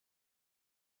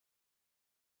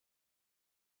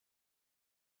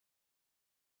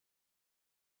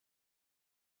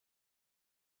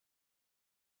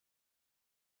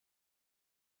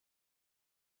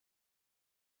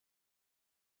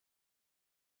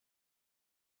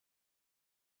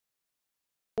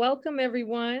Welcome,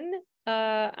 everyone.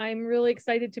 I'm really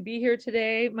excited to be here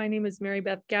today. My name is Mary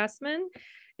Beth Gassman,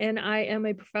 and I am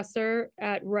a professor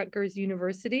at Rutgers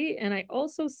University, and I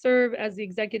also serve as the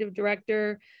executive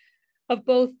director of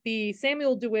both the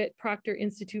Samuel DeWitt Proctor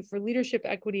Institute for Leadership,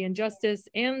 Equity, and Justice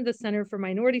and the Center for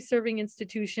Minority Serving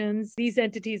Institutions. These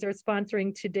entities are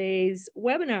sponsoring today's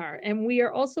webinar, and we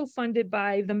are also funded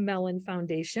by the Mellon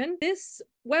Foundation. This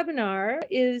webinar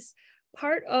is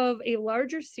part of a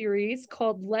larger series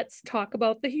called Let's Talk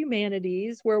About the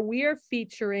Humanities, where we are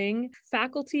featuring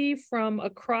faculty from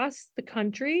across the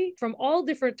country, from all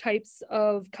different types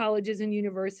of colleges and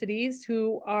universities,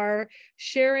 who are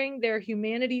sharing their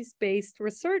humanities-based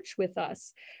research with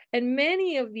us. And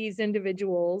many of these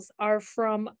individuals are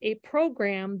from a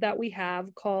program that we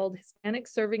have called Hispanic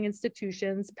Serving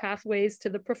Institutions Pathways to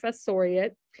the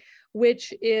Professoriate,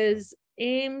 which is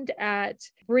aimed at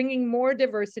bringing more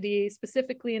diversity,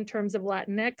 specifically in terms of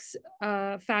Latinx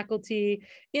faculty,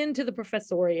 into the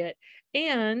professoriate.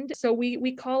 And so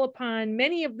we call upon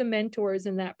many of the mentors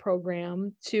in that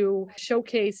program to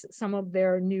showcase some of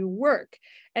their new work.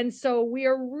 And so we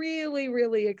are really,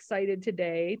 really excited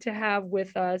today to have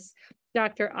with us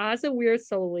Dr. Audre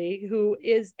Weir-Soley, who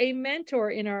is a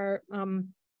mentor in our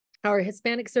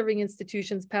Hispanic Serving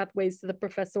Institutions Pathways to the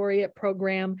Professoriate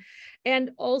program,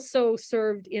 and also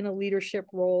served in a leadership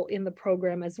role in the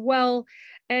program as well,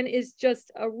 and is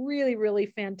just a really, really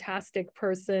fantastic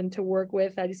person to work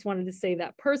with. I just wanted to say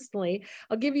that personally.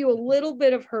 I'll give you a little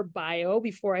bit of her bio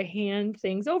before I hand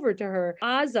things over to her.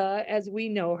 Audre, as we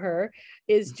know her,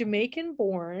 is Jamaican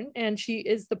born, and she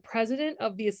is the president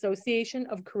of the Association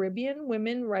of Caribbean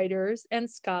Women Writers and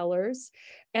Scholars,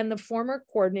 and the former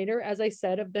coordinator, as I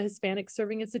said, of the Hispanic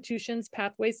Serving Institutions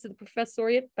Pathways to the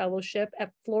Professoriate Fellowship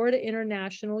at Florida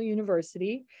International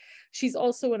University. She's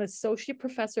also an associate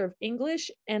professor of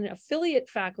English and affiliate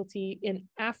faculty in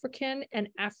African and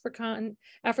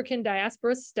African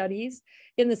diaspora studies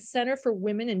in the Center for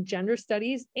Women and Gender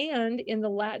Studies and in the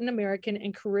Latin American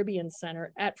and Caribbean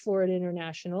Center at Florida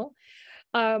International.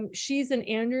 She's an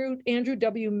Andrew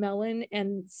W. Mellon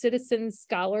and Citizen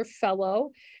Scholar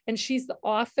Fellow, and she's the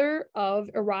author of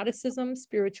Eroticism,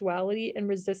 Spirituality, and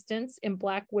Resistance in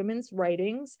Black Women's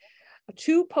Writings,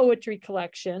 2 poetry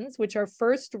collections, which are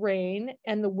First Rain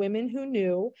and The Women Who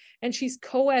Knew, and she's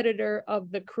co-editor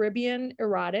of the Caribbean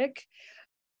Erotic,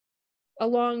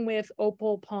 along with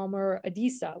Opal Palmer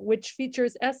Adisa, which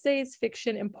features essays,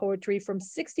 fiction, and poetry from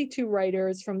 62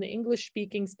 writers from the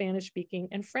English-speaking, Spanish-speaking,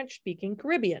 and French-speaking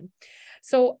Caribbean.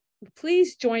 So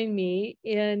please join me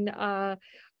in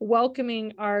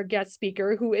welcoming our guest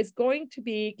speaker, who is going to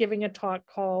be giving a talk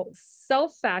called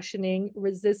Self-Fashioning,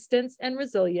 Resistance and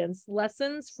Resilience,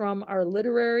 Lessons from Our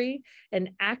Literary and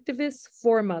Activist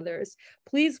Foremothers.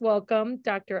 Please welcome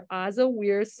Dr. Audre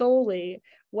Weir-Soley.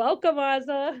 Welcome,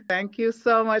 Audre. Thank you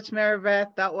so much, Mary Beth.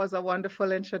 That was a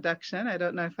wonderful introduction. I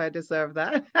don't know if I deserve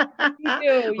that. You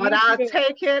do. But I'll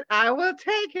take it. I will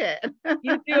take it.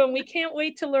 You do. And we can't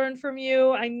wait to learn from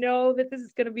you. I know that this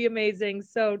is going to be amazing.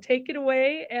 So take it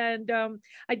away. And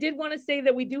I did want to say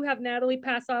that we do have Natalie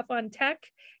pass off on tech,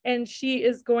 and she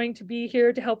is going to be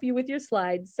here to help you with your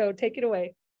slides. So take it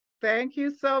away. Thank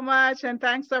you so much. And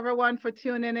thanks, everyone, for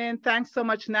tuning in. Thanks so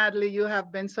much, Natalie. You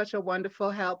have been such a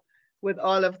wonderful help with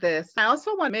all of this. I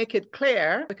also want to make it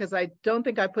clear, because I don't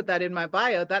think I put that in my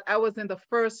bio, that I was in the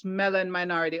first Mellon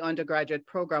Minority Undergraduate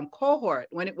Program cohort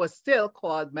when it was still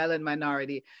called Mellon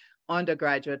Minority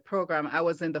Undergraduate Program. I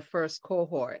was in the first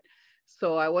cohort.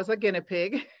 So I was a guinea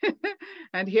pig.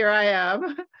 And here I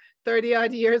am 30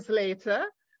 odd years later,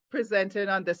 presented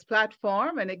on this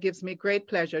platform. And it gives me great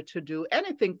pleasure to do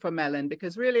anything for Mellon,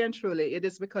 because really and truly, it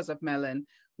is because of Mellon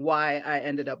why I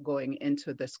ended up going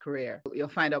into this career. You'll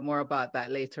find out more about that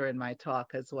later in my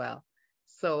talk as well.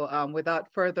 So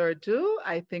without further ado,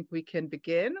 I think we can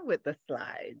begin with the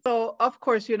slides. So of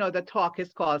course, you know, the talk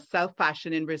is called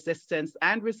Self-Fashioning, Resistance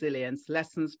and Resilience,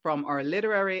 Lessons from Our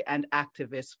Literary and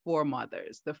Activist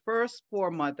Foremothers. The first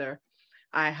foremother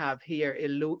I have here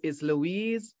is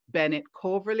Louise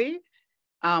Bennett-Coverley,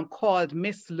 called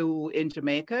Miss Lou in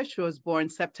Jamaica. She was born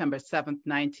September 7th,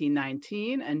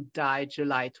 1919 and died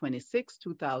July 26,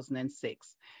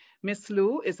 2006. Miss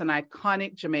Lou is an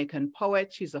iconic Jamaican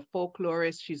poet. She's a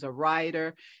folklorist, she's a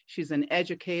writer, she's an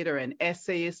educator, an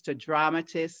essayist, a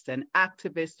dramatist, an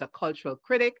activist, a cultural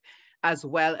critic, as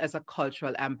well as a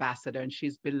cultural ambassador, and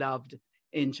she's beloved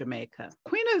in Jamaica.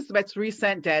 Queen Elizabeth's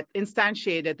recent death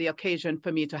instantiated the occasion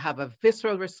for me to have a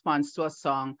visceral response to a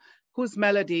song whose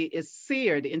melody is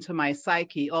seared into my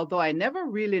psyche, although I never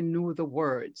really knew the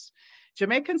words.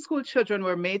 Jamaican school children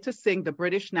were made to sing the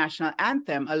British national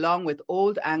anthem along with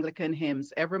old Anglican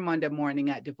hymns every Monday morning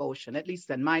at devotion, at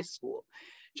least in my school.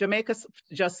 Jamaica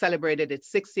just celebrated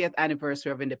its 60th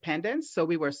anniversary of independence. So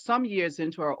we were some years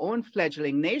into our own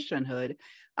fledgling nationhood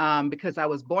because I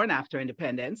was born after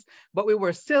independence, but we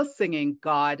were still singing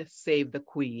God Save the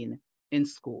Queen in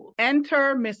school.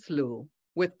 Enter Miss Lou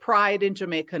with pride in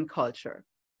Jamaican culture.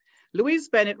 Louise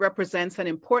Bennett represents an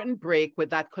important break with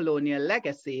that colonial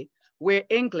legacy where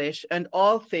English and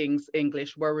all things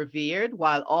English were revered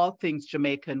while all things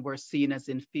Jamaican were seen as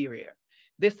inferior.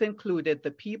 This included the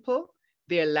people,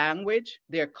 their language,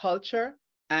 their culture,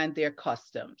 and their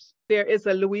customs. There is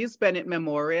a Louise Bennett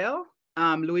Memorial.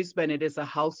 Louise Bennett is a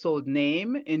household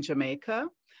name in Jamaica,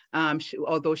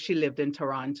 although she lived in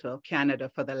Toronto, Canada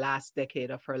for the last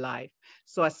decade of her life.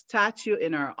 So a statue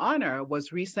in her honor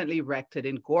was recently erected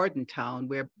in Gordontown,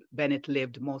 where Bennett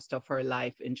lived most of her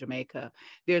life in Jamaica.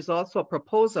 There's also a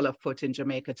proposal afoot in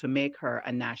Jamaica to make her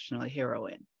a national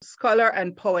heroine. Scholar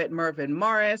and poet Mervyn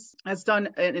Morris has done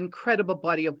an incredible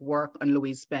body of work on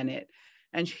Louise Bennett.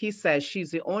 And he says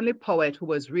she's the only poet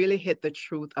who has really hit the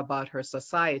truth about her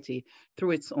society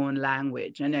through its own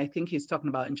language. And I think he's talking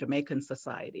about in Jamaican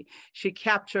society. She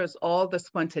captures all the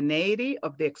spontaneity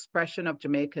of the expression of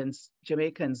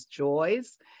Jamaicans'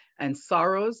 joys and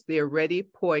sorrows, their ready,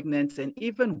 poignant, and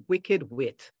even wicked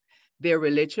wit, their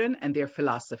religion and their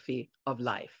philosophy of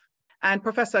life. And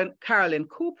Professor Carolyn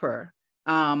Cooper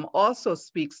also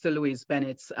speaks to Louise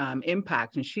Bennett's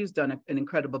impact, and she's done an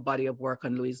incredible body of work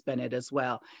on Louise Bennett as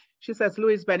well. She says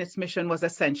Louise Bennett's mission was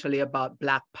essentially about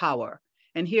Black power.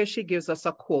 And here she gives us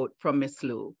a quote from Miss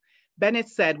Lou. Bennett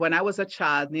said, when I was a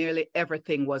child, nearly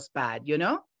everything was bad. You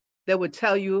know, they would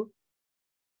tell you,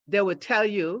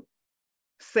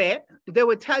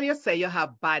 say you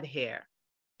have bad hair,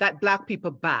 that Black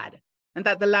people bad, and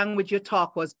that the language you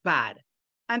talk was bad.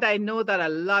 And I know that a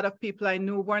lot of people I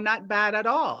knew were not bad at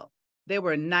all. They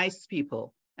were nice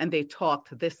people, and they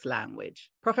talked this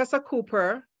language. Professor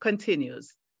Cooper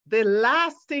continues, the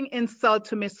lasting insult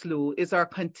to Miss Lou is our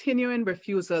continuing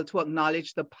refusal to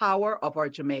acknowledge the power of our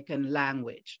Jamaican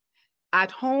language.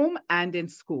 At home and in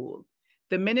school,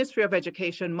 the Ministry of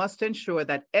Education must ensure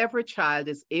that every child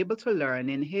is able to learn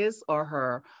in his or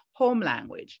her home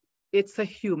language. It's a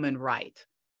human right.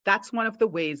 That's one of the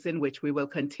ways in which we will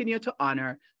continue to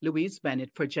honor Louise Bennett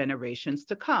for generations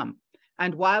to come.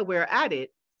 And while we're at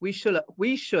it, we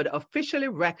should officially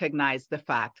recognize the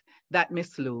fact that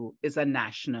Miss Lou is a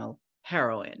national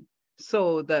heroine.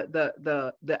 So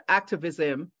the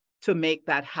activism to make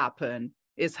that happen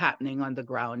is happening on the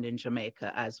ground in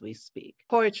Jamaica as we speak.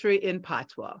 Poetry in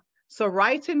Patois. So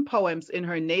writing poems in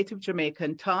her native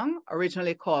Jamaican tongue,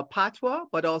 originally called Patois,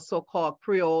 but also called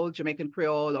Creole, Jamaican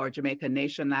Creole, or Jamaican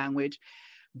Nation language,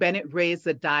 Bennett raised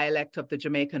the dialect of the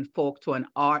Jamaican folk to an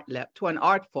art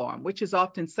form, which is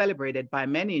often celebrated by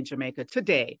many in Jamaica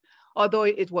today, although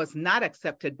it was not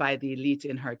accepted by the elite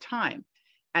in her time.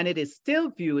 And it is still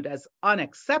viewed as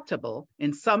unacceptable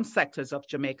in some sectors of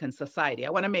Jamaican society. I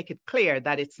want to make it clear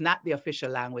that it's not the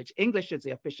official language. English is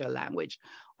the official language.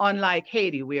 Unlike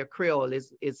Haiti, where Creole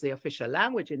is the official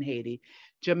language in Haiti,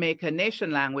 Jamaican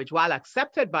Nation language, while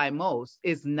accepted by most,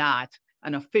 is not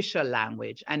an official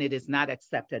language, and it is not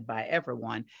accepted by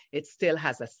everyone. It still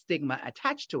has a stigma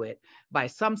attached to it by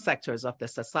some sectors of the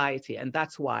society. And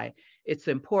that's why it's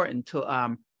important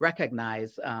to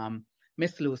recognize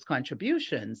Miss Lou's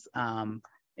contributions and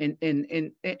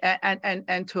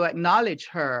to acknowledge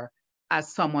her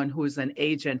as someone who's an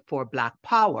agent for Black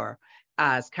power,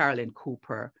 as Carolyn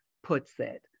Cooper puts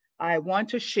it. I want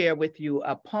to share with you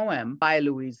a poem by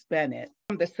Louise Bennett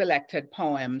from the selected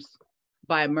poems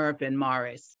by Mervyn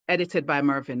Morris, edited by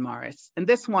Mervyn Morris. And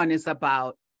this one is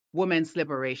about women's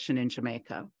liberation in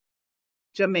Jamaica.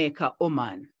 Jamaica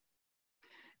woman.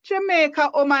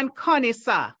 Jamaica woman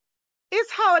Conisa. Is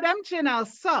how them general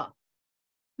so.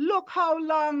 Look how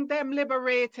long them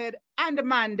liberated and the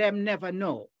man them never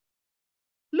know.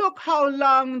 Look how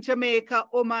long Jamaica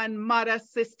woman, mother,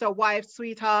 sister, wife,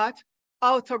 sweetheart,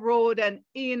 out a road and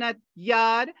in a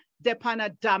yard,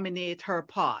 depana dominate her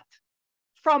part.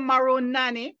 From maroon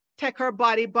nanny, take her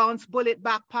body bounce bullet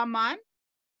back per man,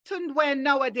 to when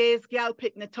nowadays gal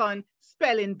picniton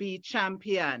spelling bee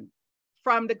champion.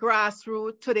 From the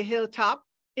grassroots to the hilltop,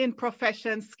 in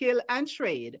profession, skill, and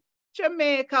trade.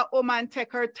 Jamaica woman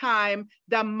take her time,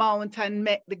 the mountain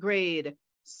make the grade.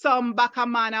 Some back a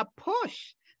man a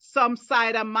push, some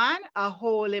side a man a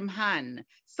hold him hand.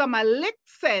 Some a lick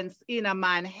sense in a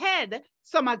man head,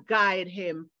 some a guide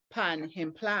him pan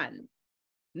him plan.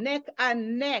 Neck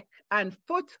and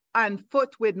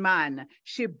foot with man,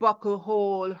 she buckle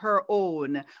hole her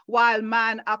own, while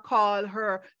man a call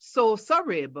her so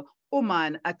rib,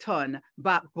 woman a ton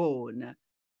backbone.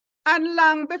 And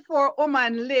long before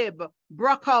woman lib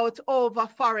broke out over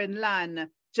foreign land,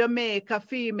 Jamaica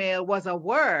female was a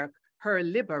work her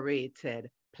liberated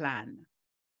plan.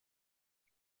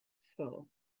 So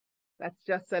that's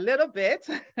just a little bit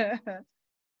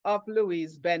of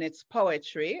Louise Bennett's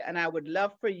poetry, and I would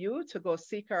love for you to go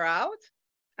seek her out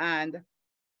and,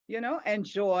 you know,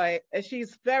 enjoy.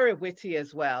 She's very witty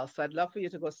as well, so I'd love for you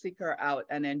to go seek her out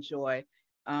and enjoy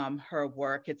her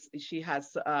work. She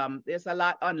has there's a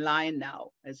lot online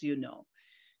now, as you know.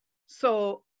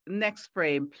 So next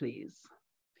frame, please.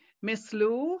 Miss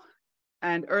Lou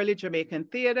and early Jamaican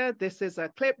theater. This is a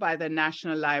clip by the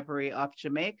National Library of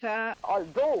Jamaica.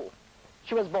 Although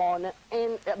she was born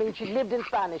in, she lived in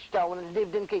Spanish Town and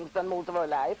lived in Kingston most of her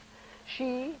life,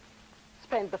 she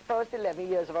spent the first 11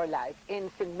 years of her life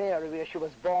in St. Mary, where she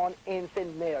was born in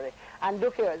St. Mary. And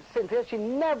look here, Cynthia, she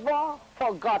never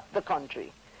forgot the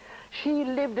country. She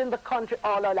lived in the country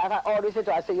all her life. I always say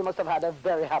to her, I say, you must have had a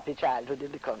very happy childhood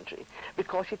in the country,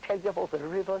 because she tells you about the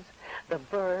rivers, the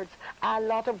birds, a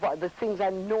lot of the things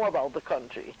I know about the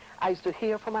country. I used to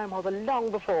hear from my mother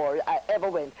long before I ever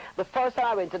went. The first time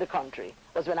I went to the country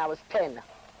was when I was 10.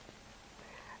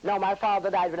 Now, my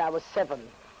father died when I was 7.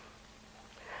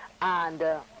 And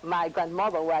my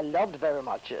grandmother, who I loved very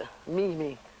much,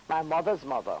 Mimi, my mother's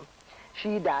mother,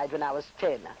 she died when I was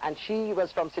 10. And she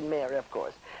was from St. Mary, of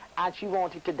course. And she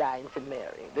wanted to die in St.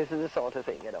 Mary. This is the sort of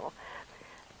thing, you know.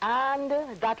 And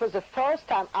that was the first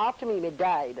time after Mimi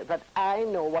died that I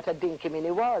know what a dinky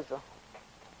mini was.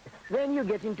 When you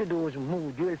get into those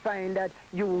moods, you'll find that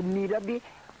you would neither be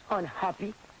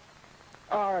unhappy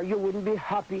or you wouldn't be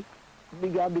happy,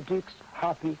 betwixt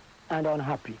happy and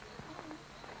unhappy.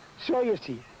 So you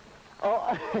see,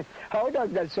 how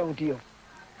does that sound to you?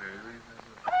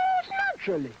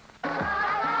 Naturally.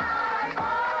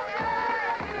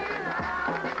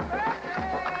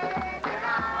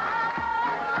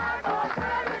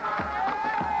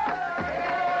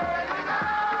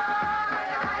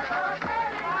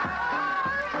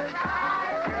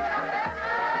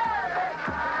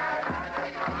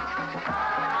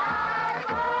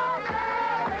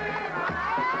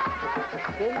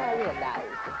 Then I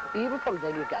realized, even from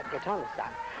then you get to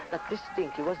understand, that this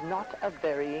dinky was not a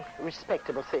very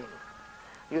respectable thing,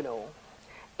 you know.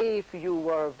 If you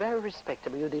were very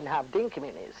respectable, you didn't have dinky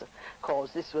minis,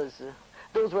 because this was,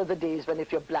 those were the days when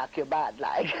if you're black, you're bad,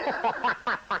 like.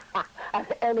 And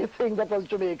anything that was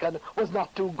Jamaican was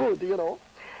not too good, you know.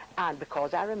 And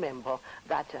because I remember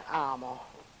that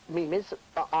Mimi's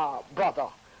brother,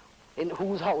 in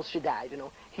whose house she died, you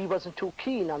know, he wasn't too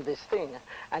keen on this thing.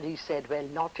 And he said, well,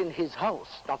 not in his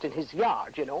house, not in his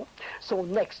yard, you know. So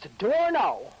next door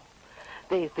now,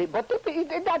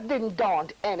 that didn't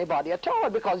daunt anybody at all,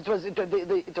 because it was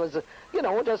you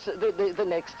know, just the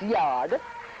next yard.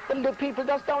 The people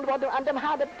just down about them, and them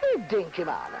had a big dinky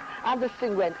man. And this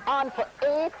thing went on for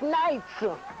 8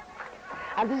 nights.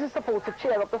 And this is supposed to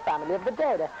cheer up the family of the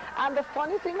dead. And the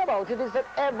funny thing about it is that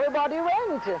everybody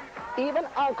went. Even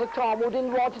Uncle Tom, who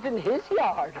didn't want it in his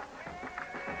yard.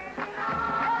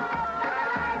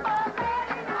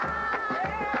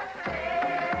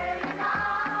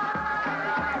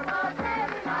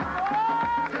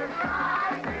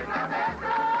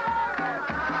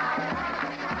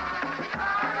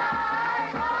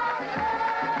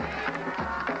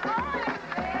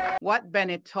 What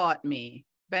Bennett taught me.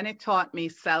 Bennett taught me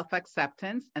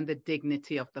self-acceptance and the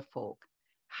dignity of the folk.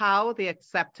 How the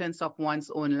acceptance of one's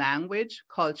own language,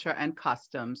 culture, and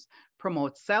customs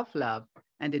promotes self-love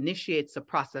and initiates a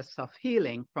process of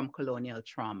healing from colonial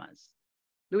traumas.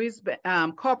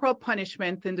 Corporal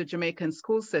punishment in the Jamaican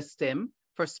school system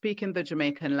for speaking the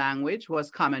Jamaican language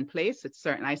was commonplace.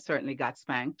 I certainly got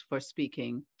spanked for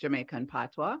speaking Jamaican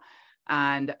patois.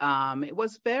 And it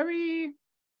was very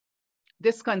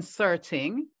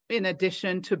disconcerting. In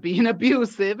addition to being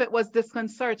abusive, it was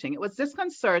disconcerting. It was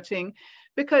disconcerting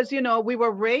because, you know, we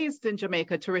were raised in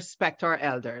Jamaica to respect our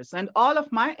elders, and all of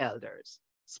my elders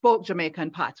spoke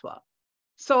Jamaican patois.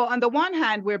 So on the one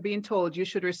hand, we're being told you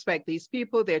should respect these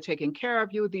people. They're taking care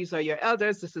of you. These are your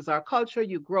elders. This is our culture.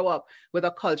 You grow up with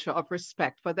a culture of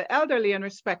respect for the elderly and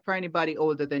respect for anybody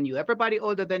older than you. Everybody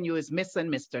older than you is Miss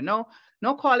and Mr.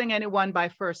 No calling anyone by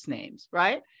first names,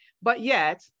 right? But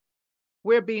yet,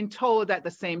 we're being told at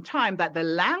the same time that the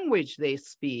language they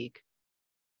speak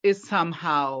is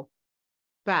somehow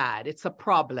bad. It's a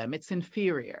problem. It's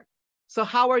inferior. So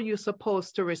how are you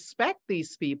supposed to respect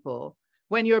these people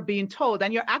when you're being told,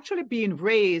 and you're actually being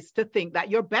raised to think that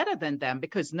you're better than them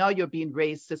because now you're being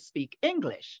raised to speak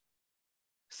English.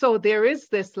 So there is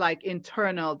this like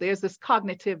internal, there's this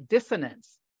cognitive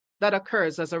dissonance that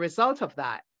occurs as a result of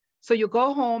that. So you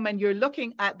go home and you're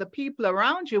looking at the people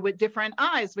around you with different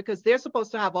eyes because they're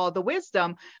supposed to have all the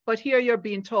wisdom, but here you're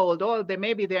being told, oh,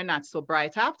 maybe they're not so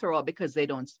bright after all because they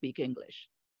don't speak English,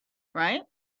 right?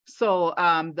 So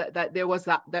that there was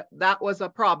that was a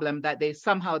problem that they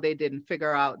somehow they didn't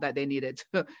figure out that they needed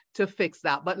to fix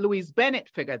that. But Louise Bennett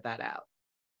figured that out.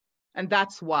 And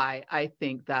that's why I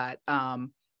think that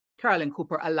Carolyn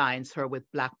Cooper aligns her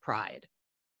with Black pride.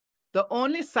 The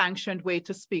only sanctioned way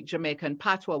to speak Jamaican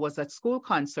patois was at school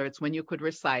concerts when you could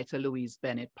recite a Louise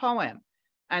Bennett poem.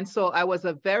 And so I was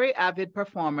a very avid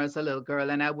performer as a little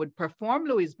girl, and I would perform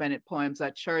Louise Bennett poems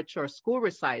at church or school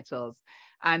recitals.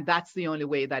 And that's the only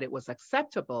way that it was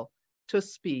acceptable to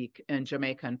speak in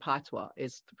Jamaican patois,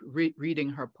 is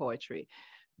reading her poetry.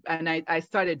 And I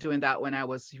started doing that when I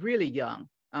was really young,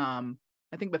 I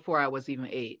think before I was even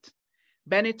 8.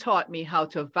 Bennett taught me how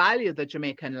to value the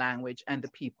Jamaican language and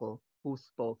the people who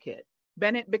spoke it.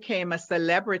 Bennett became a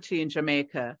celebrity in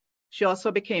Jamaica. She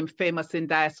also became famous in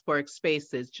diasporic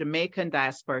spaces, Jamaican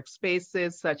diasporic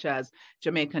spaces, such as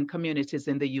Jamaican communities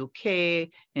in the UK,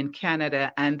 in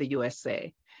Canada, and the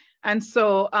USA. And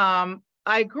so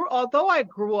although I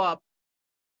grew up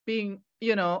being,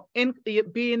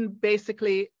 being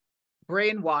basically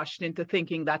brainwashed into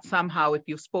thinking that somehow if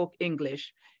you spoke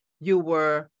English, you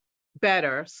were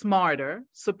better, smarter,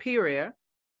 superior,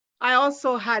 I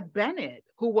also had Bennett,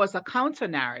 who was a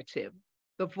counter-narrative,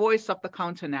 the voice of the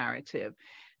counter-narrative.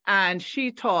 And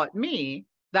she taught me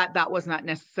that that was not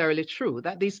necessarily true,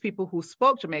 that these people who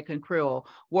spoke Jamaican Creole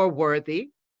were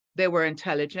worthy, they were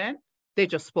intelligent, they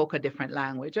just spoke a different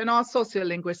language. And all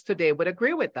sociolinguists today would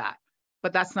agree with that,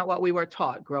 but that's not what we were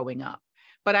taught growing up.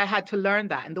 But I had to learn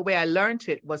that. And the way I learned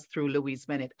it was through Louise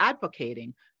Bennett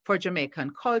advocating for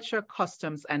Jamaican culture,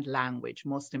 customs, and language,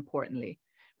 most importantly,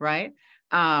 right?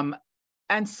 And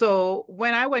so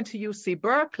when I went to UC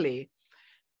Berkeley,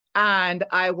 and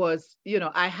I was,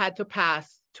 I had to pass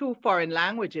 2 foreign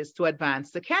languages to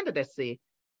advance the candidacy.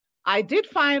 I did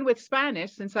fine with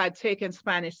Spanish since I'd taken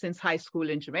Spanish since high school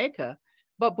in Jamaica,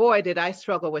 but boy, did I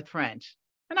struggle with French.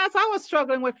 And as I was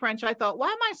struggling with French, I thought, why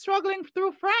am I struggling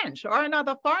through French or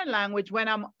another foreign language when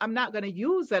I'm not going to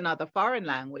use another foreign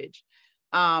language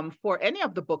for any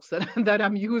of the books that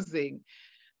I'm using?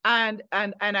 And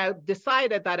I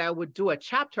decided that I would do a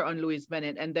chapter on Louise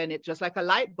Bennett, and then it just like a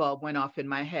light bulb went off in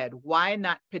my head. Why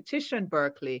not petition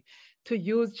Berkeley to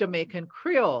use Jamaican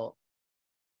Creole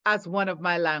as one of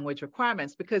my language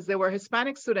requirements? Because there were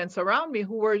Hispanic students around me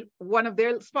who were, one of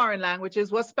their foreign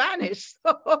languages was Spanish.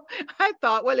 So I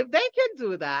thought, well, if they can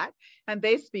do that and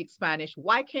they speak Spanish,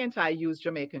 why can't I use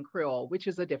Jamaican Creole, which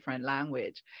is a different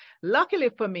language? Luckily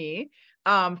for me,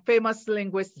 famous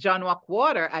linguist John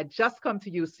Wackwater had just come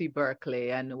to UC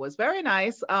Berkeley, and it was very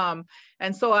nice.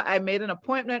 And so I made an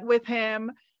appointment with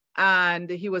him, and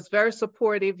he was very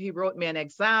supportive. He wrote me an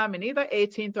exam in either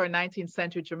 18th or 19th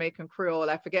century Jamaican Creole.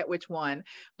 I forget which one,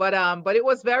 but it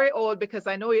was very old because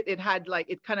I know it had like,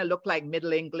 it kind of looked like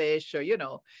Middle English or,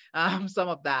 some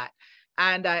of that.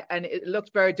 And it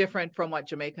looked very different from what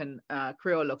Jamaican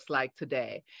Creole looks like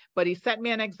today. But he sent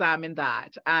me an exam in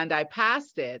that, and I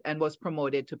passed it and was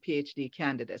promoted to PhD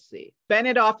candidacy.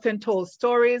 Bennett often told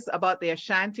stories about the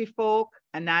Ashanti folk,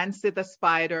 Anansi the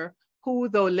spider, who,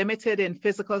 though limited in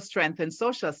physical strength and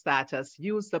social status,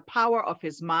 used the power of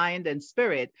his mind and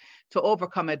spirit to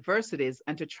overcome adversities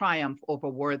and to triumph over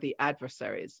worthy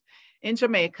adversaries. In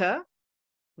Jamaica,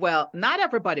 well, not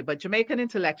everybody, but Jamaican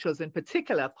intellectuals in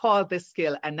particular call this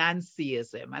skill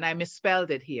Anansiism, and I misspelled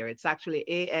it here. It's actually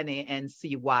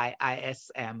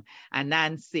Ananciyism,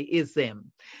 Anansiism.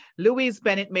 Louise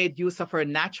Bennett made use of her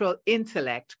natural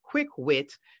intellect, quick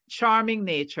wit, charming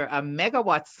nature, a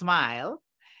megawatt smile,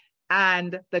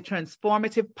 and the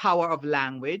transformative power of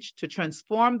language to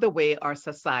transform the way our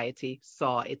society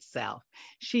saw itself.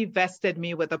 She vested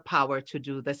me with the power to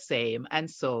do the same, and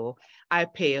so I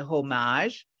pay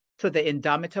homage to the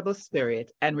indomitable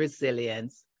spirit and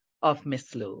resilience of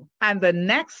Miss Lou. And the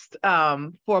next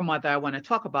foremother I want to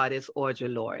talk about is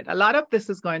Audre Lorde. A lot of this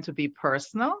is going to be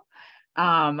personal,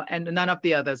 and none of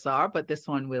the others are, but this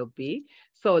one will be.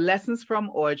 So lessons from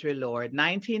Audre Lorde,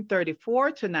 1934 to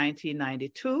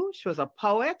 1992. She was a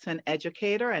poet, an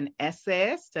educator, an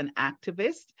essayist, an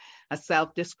activist, a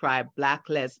self-described Black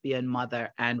lesbian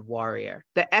mother and warrior.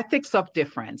 The ethics of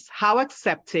difference, how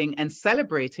accepting and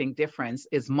celebrating difference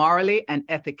is morally and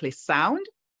ethically sound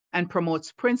and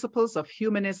promotes principles of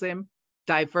humanism,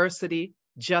 diversity,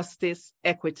 justice,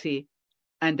 equity,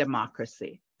 and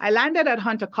democracy. I landed at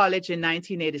Hunter College in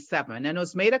 1987 and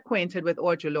was made acquainted with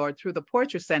Audre Lorde through the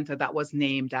Poetry Center that was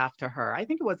named after her. I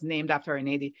think it was named after her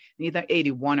in either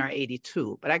 81 or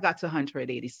 82, but I got to Hunter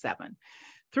at 87.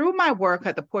 Through my work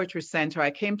at the Poetry Center, I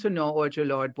came to know Audre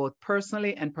Lorde both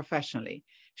personally and professionally.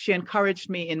 She encouraged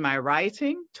me in my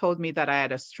writing, told me that I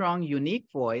had a strong, unique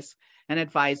voice, and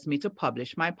advised me to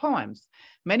publish my poems.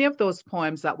 Many of those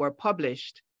poems that were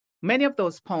published, many of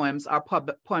those poems are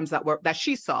poems that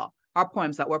she saw, are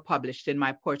poems that were published in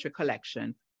my poetry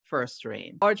collection, First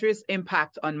Rain. Audre's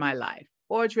impact on my life.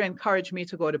 Audre encouraged me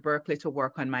to go to Berkeley to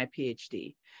work on my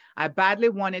PhD. I badly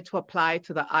wanted to apply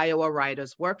to the Iowa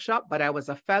Writers Workshop, but I was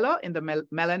a fellow in the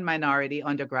Mellon Minority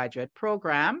Undergraduate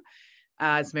Program,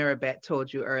 as Mary Beth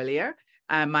told you earlier,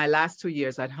 my last 2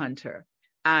 years at Hunter.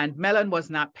 And Mellon was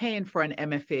not paying for an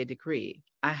MFA degree.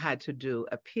 I had to do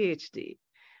a PhD.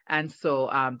 And so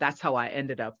that's how I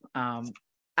ended up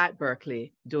at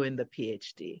Berkeley doing the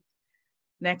PhD.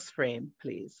 Next frame,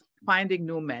 please. Finding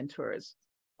new mentors.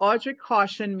 Audre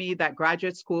cautioned me that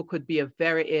graduate school could be a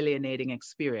very alienating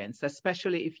experience,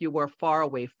 especially if you were far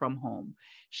away from home.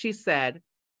 She said,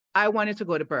 I wanted to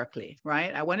go to Berkeley,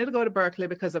 right? I wanted to go to Berkeley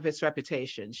because of its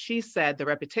reputation. She said the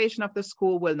reputation of the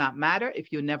school will not matter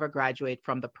if you never graduate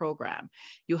from the program.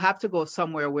 You have to go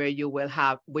somewhere where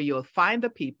you'll find the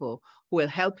people who will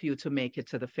help you to make it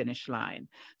to the finish line.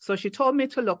 So she told me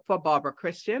to look for Barbara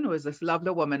Christian, who is this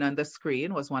lovely woman on the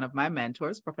screen, was one of my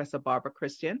mentors, Professor Barbara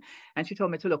Christian, and she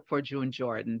told me to look for June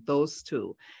Jordan, those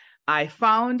two. I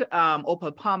found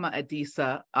Opal Palmer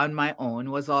Adisa on my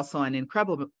own, was also an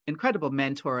incredible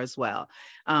mentor as well.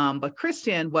 But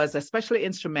Christian was especially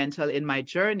instrumental in my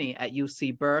journey at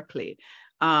UC Berkeley.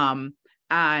 And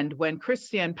when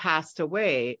Christian passed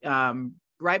away,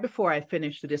 right before I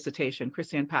finished the dissertation,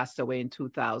 Christian passed away in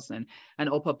 2000, and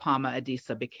Opal Palmer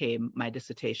Adisa became my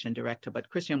dissertation director. But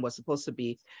Christian was supposed to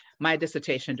be my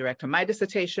dissertation director.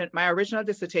 My original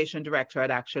dissertation director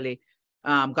had actually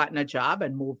gotten a job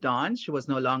and moved on. She was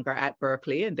no longer at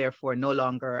Berkeley and therefore no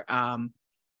longer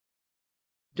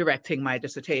directing my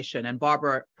dissertation. And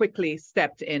Barbara quickly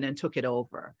stepped in and took it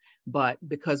over. But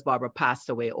because Barbara passed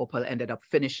away, Opal ended up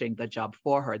finishing the job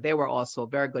for her. They were also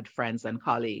very good friends and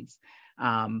colleagues.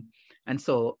 And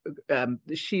so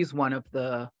she's one of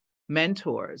the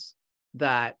mentors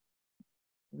that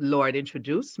Lorde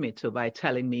introduced me to by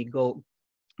telling me, go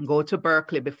to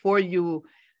Berkeley before you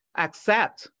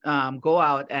accept, go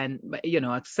out and,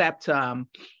 accept,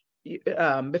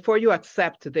 before you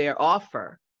accept their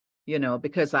offer,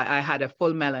 because I had a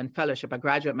full Mellon fellowship, a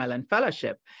graduate Mellon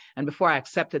fellowship. And before I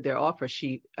accepted their offer,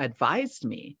 she advised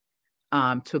me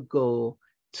to go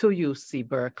to UC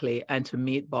Berkeley and to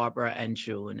meet Barbara and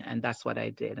June. And that's what I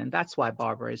did. And that's why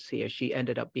Barbara is here. She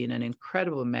ended up being an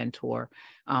incredible mentor,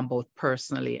 both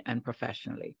personally and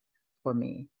professionally for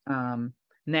me.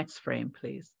 Next frame,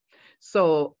 please.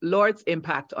 So Lorde's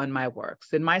impact on my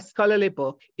works. In my scholarly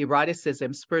book,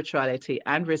 Eroticism, Spirituality,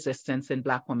 and Resistance in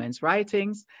Black Women's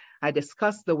Writings, I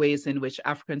discuss the ways in which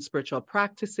African spiritual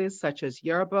practices such as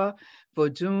Yoruba,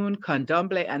 Vodun,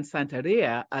 Candomblé, and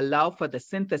Santeria allow for the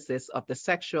synthesis of the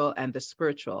sexual and the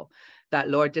spiritual that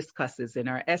Lorde discusses in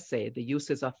her essay, The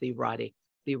Uses of the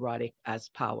Erotic as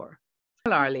Power.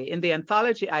 Similarly, in the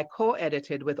anthology I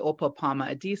co-edited with Opal Palmer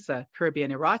Adisa,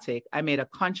 Caribbean Erotic, I made a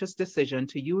conscious decision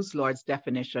to use Lorde's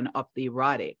definition of the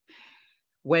erotic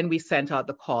when we sent out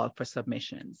the call for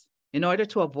submissions. In order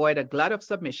to avoid a glut of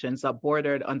submissions that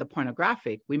bordered on the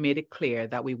pornographic, we made it clear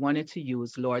that we wanted to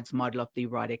use Lorde's model of the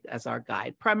erotic as our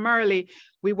guide. Primarily,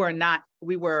 we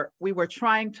were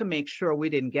trying to make sure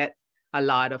we didn't get a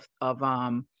lot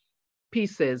of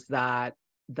pieces that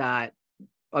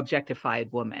objectified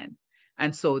women.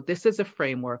 And so this is a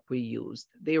framework we used.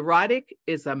 The erotic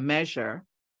is a measure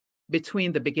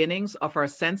between the beginnings of our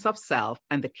sense of self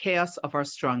and the chaos of our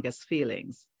strongest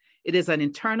feelings. It is an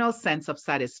internal sense of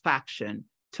satisfaction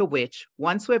to which,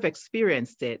 once we've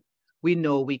experienced it, we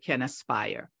know we can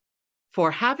aspire.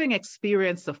 For having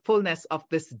experienced the fullness of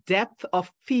this depth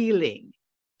of feeling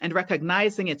and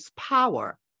recognizing its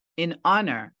power in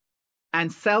honor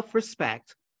and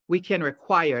self-respect, we can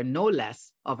require no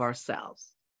less of ourselves.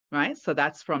 Right? So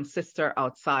that's from Sister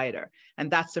Outsider. And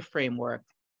that's the framework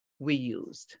we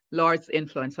used. Lorde's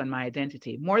influence on my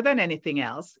identity. More than anything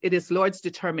else, it is Lorde's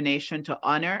determination to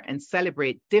honor and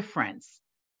celebrate difference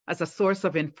as a source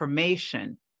of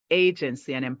information,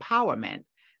 agency, and empowerment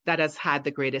that has had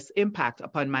the greatest impact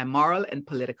upon my moral and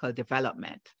political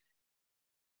development.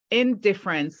 In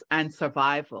Difference and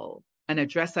Survival, an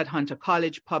address at Hunter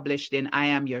College published in I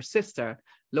Am Your Sister,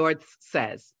 Lorde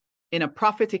says, in a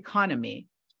profit economy,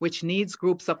 which needs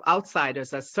groups of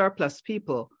outsiders as surplus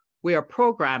people We are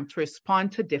programmed to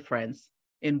respond to difference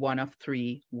in one of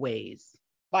three ways.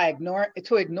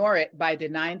 To ignore it by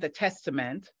denying the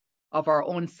testament of our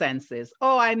own senses.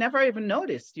 Oh, I never even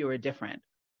noticed you were different.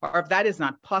 Or if that is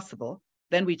not possible,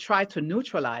 then we try to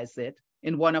neutralize it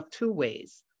in one of two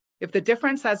ways. If the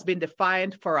difference has been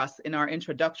defined for us in our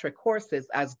introductory courses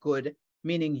as good,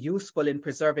 meaning useful in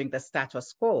preserving the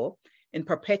status quo, in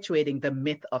perpetuating the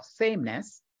myth of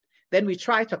sameness, then we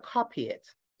try to copy it.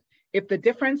 If the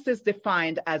difference is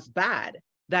defined as bad,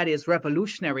 that is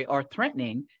revolutionary or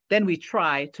threatening, then we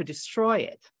try to destroy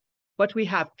it. But we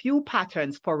have few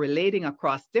patterns for relating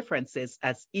across differences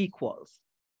as equals.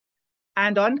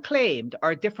 And unclaimed,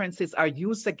 our differences are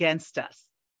used against us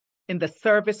in the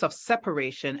service of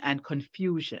separation and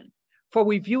confusion, for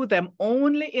we view them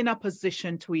only in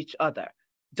opposition to each other,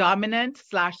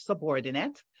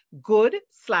 dominant/subordinate,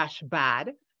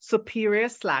 good/bad,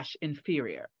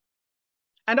 superior/inferior.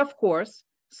 And of course,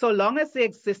 so long as the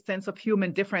existence of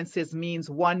human differences means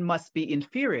one must be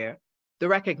inferior, the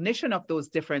recognition of those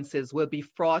differences will be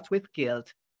fraught with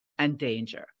guilt and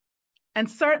danger. And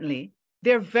certainly,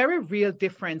 there are very real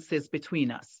differences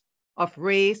between us of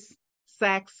race,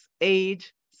 sex,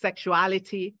 age,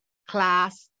 sexuality,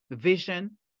 class,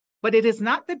 vision, but it is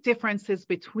not the differences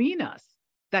between us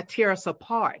that tear us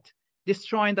apart,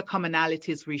 destroying the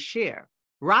commonalities we share.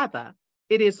 Rather,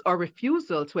 it is our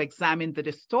refusal to examine the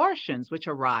distortions which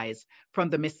arise from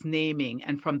the misnaming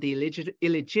and from the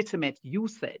illegitimate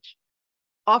usage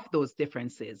of those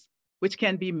differences, which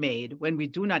can be made when we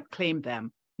do not claim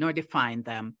them nor define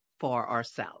them for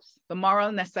ourselves. The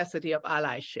moral necessity of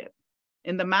allyship.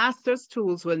 In The Master's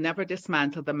Tools Will Never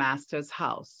Dismantle the Master's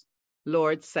House,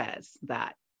 Lorde says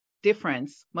that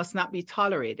difference must not be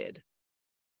tolerated,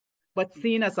 but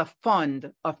seen as a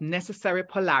fund of necessary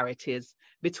polarities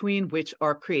between which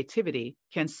our creativity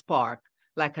can spark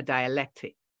like a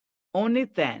dialectic. Only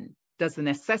then does the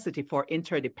necessity for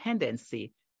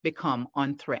interdependency become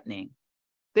unthreatening.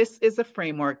 This is a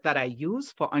framework that I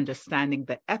use for understanding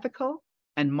the ethical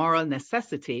and moral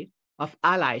necessity of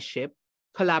allyship,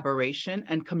 collaboration,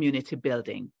 and community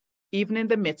building, even in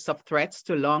the midst of threats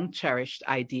to long-cherished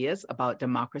ideas about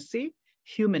democracy,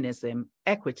 humanism,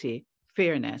 equity,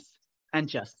 fairness, and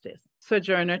justice.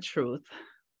 Sojourner Truth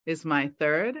is my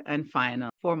third and final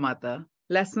foremother.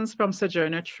 Lessons from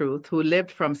Sojourner Truth, who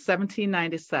lived from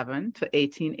 1797 to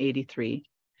 1883.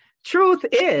 Truth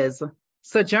is,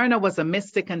 Sojourner was a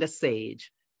mystic and a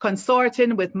sage,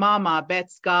 consorting with Mama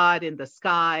Bet's God in the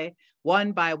sky.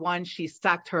 One by one, she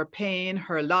stacked her pain,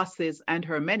 her losses, and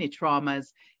her many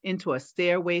traumas into a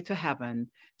stairway to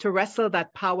heaven, to wrestle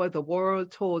that power the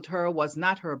world told her was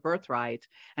not her birthright,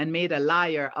 and made a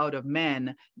liar out of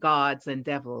men, gods, and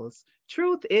devils.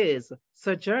 Truth is,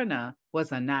 Sojourner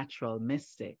was a natural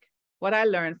mystic. What I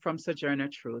learned from Sojourner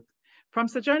Truth. From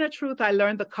Sojourner Truth, I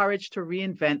learned the courage to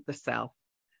reinvent the self.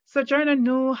 Sojourner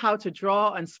knew how to draw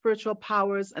on spiritual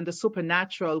powers and the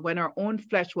supernatural when her own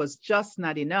flesh was just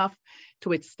not enough to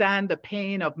withstand the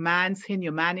pain of man's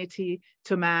inhumanity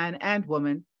to man and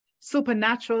woman.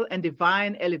 Supernatural and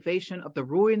divine elevation of the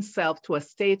ruined self to a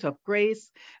state of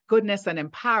grace, goodness, and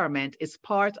empowerment is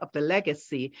part of the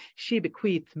legacy she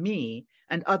bequeathed me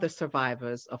and other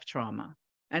survivors of trauma.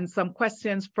 And some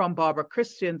questions from Barbara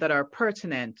Christian that are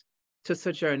pertinent to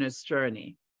Sojourner's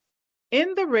journey.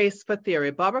 In The Race for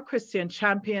Theory, Barbara Christian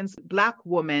champions Black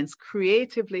women's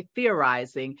creatively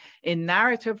theorizing in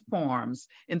narrative forms,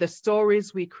 in the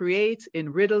stories we create,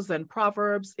 in riddles and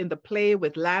proverbs, in the play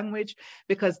with language,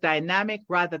 because dynamic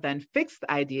rather than fixed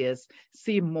ideas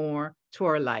seem more to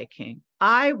our liking.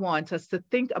 I want us to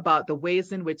think about the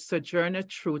ways in which Sojourner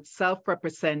Truth's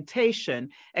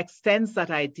self-representation extends that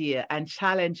idea and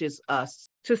challenges us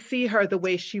to see her the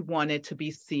way she wanted to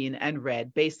be seen and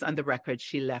read based on the record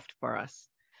she left for us.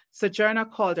 Sojourner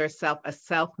called herself a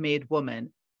self-made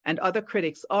woman, and other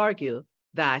critics argue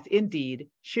that, indeed,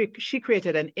 she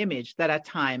created an image that at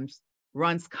times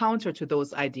runs counter to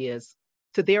those ideas,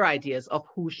 to their ideas of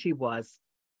who she was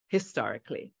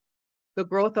historically. The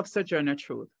growth of Sojourner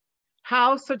Truth.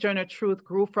 How Sojourner Truth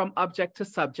grew from object to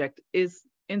subject is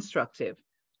instructive.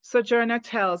 Sojourner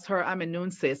tells her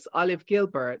amanuensis, Olive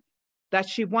Gilbert, that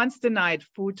she once denied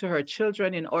food to her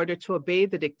children in order to obey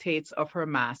the dictates of her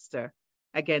master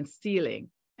against stealing,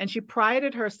 and she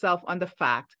prided herself on the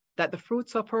fact that the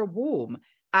fruits of her womb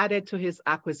added to his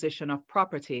acquisition of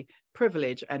property,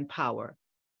 privilege, and power.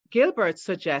 Gilbert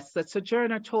suggests that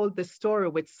Sojourner told this story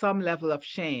with some level of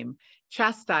shame,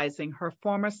 chastising her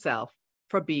former self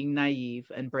for being naive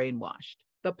and brainwashed.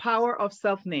 The power of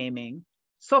self-naming.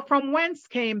 So from whence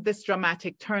came this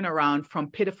dramatic turnaround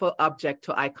from pitiful object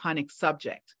to iconic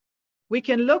subject? We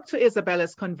can look to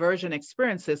Isabella's conversion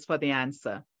experiences for the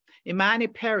answer. Imani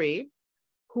Perry,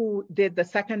 who did the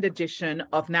second edition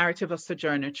of Narrative of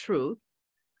Sojourner Truth,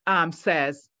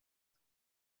 says,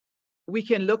 we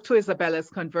can look to Isabella's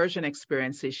conversion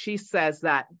experiences. She says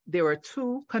that there were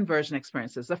two conversion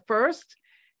experiences. The first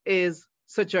is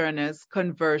Sojourner's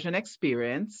conversion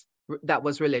experience that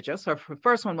was religious. Her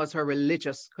first one was her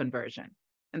religious conversion.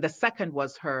 And the second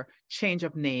was her change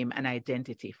of name and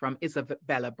identity from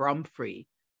Isabella Brumfree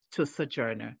to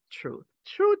Sojourner Truth.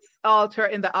 Truth's altar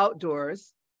in the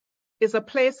outdoors is a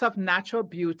place of natural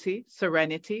beauty,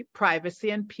 serenity, privacy,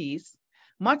 and peace,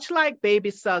 much like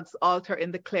Baby Suggs' altar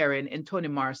in the clearing in Toni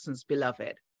Morrison's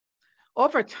Beloved.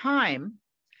 Over time,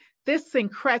 this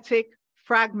syncretic,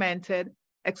 fragmented,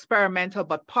 experimental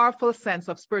but powerful sense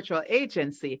of spiritual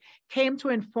agency came to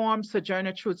inform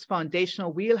Sojourner Truth's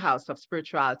foundational wheelhouse of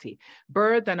spirituality,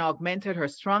 birthed and augmented her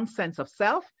strong sense of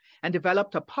self, and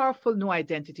developed a powerful new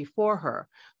identity for her,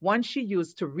 one she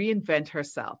used to reinvent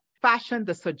herself, fashioned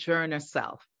the Sojourner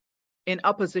self, in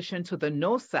opposition to the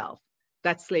no self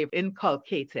that slave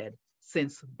inculcated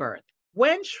since birth.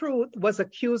 When Truth was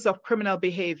accused of criminal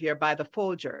behavior by the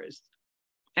Folgers,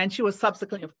 and she was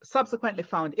subsequently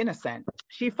found innocent,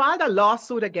 she filed a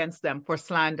lawsuit against them for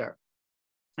slander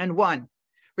and won,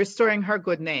 restoring her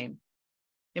good name.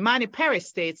 Imani Perry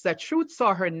states that Truth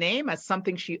saw her name as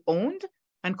something she owned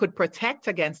and could protect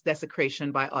against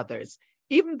desecration by others,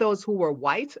 even those who were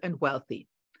white and wealthy.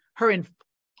 Her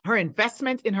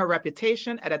investment in her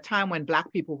reputation at a time when Black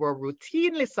people were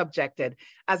routinely subjected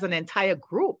as an entire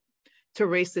group to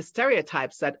racist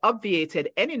stereotypes that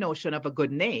obviated any notion of a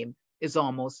good name is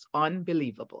almost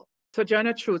unbelievable.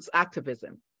 Sojourner Truth's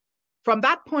activism. From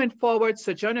that point forward,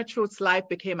 Sojourner Truth's life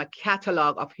became a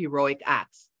catalog of heroic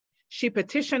acts. She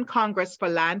petitioned Congress for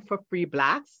land for free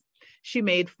Blacks. She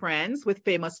made friends with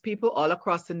famous people all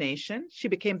across the nation. She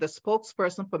became the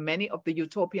spokesperson for many of the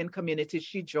utopian communities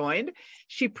she joined.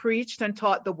 She preached and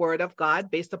taught the word of God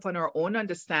based upon her own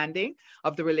understanding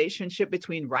of the relationship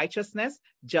between righteousness,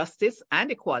 justice,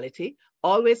 and equality,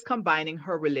 always combining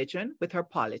her religion with her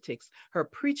politics, her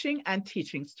preaching and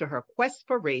teachings to her quest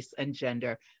for race and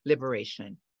gender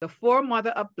liberation. The foremother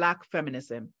of Black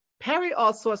feminism. Perry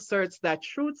also asserts that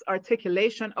Truth's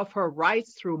articulation of her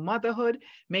rights through motherhood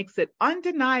makes it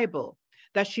undeniable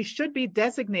that she should be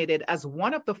designated as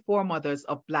one of the foremothers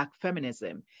of Black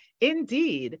feminism.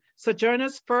 Indeed,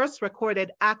 Sojourner's first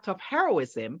recorded act of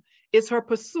heroism is her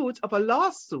pursuit of a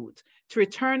lawsuit to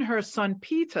return her son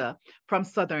Peter from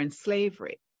Southern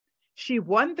slavery. She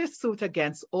won this suit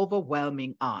against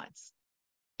overwhelming odds.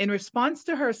 In response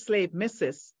to her slave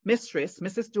mistress,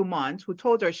 Mrs. Dumont, who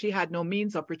told her she had no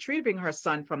means of retrieving her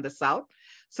son from the South,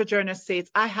 Sojourner states,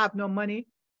 "I have no money,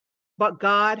 but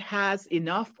God has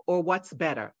enough, or what's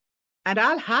better, and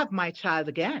I'll have my child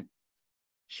again."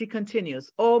 She continues,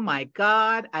 "Oh my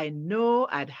God, I know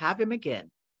I'd have him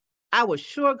again. I was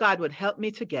sure God would help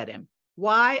me to get him.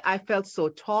 Why? I felt so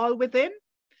tall within.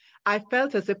 I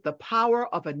felt as if the power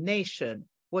of a nation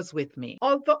was with me."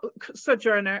 Although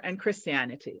Sojourner and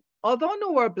Christianity. Although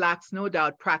nowhere Blacks no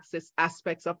doubt practice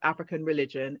aspects of African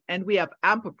religion, and we have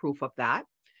ample proof of that,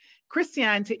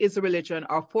 Christianity is a religion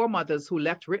our foremothers who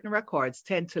left written records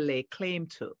tend to lay claim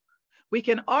to. We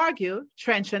can argue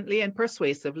trenchantly and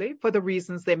persuasively for the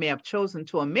reasons they may have chosen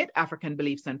to omit African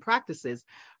beliefs and practices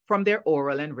from their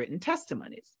oral and written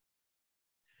testimonies.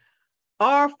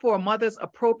 Our foremothers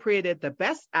appropriated the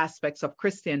best aspects of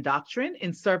Christian doctrine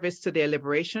in service to their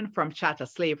liberation from chattel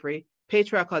slavery,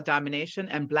 patriarchal domination,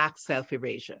 and Black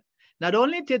self-erasure. Not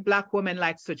only did Black women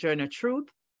like Sojourner Truth,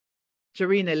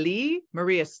 Jarena Lee,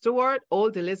 Maria Stewart,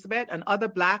 Old Elizabeth, and other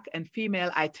Black and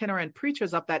female itinerant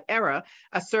preachers of that era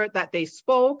assert that they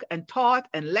spoke and taught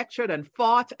and lectured and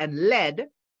fought and led,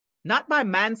 not by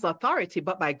man's authority,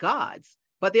 but by God's.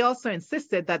 But they also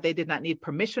insisted that they did not need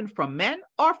permission from men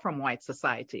or from white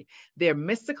society. Their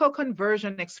mystical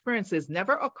conversion experiences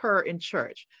never occur in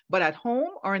church, but at home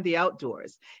or in the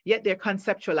outdoors. Yet their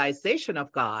conceptualization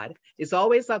of God is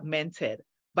always augmented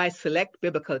by select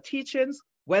biblical teachings,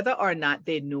 whether or not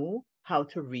they knew how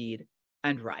to read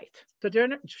and write.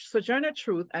 Sojourner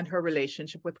Truth and her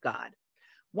relationship with God.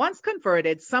 Once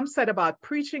converted, some said about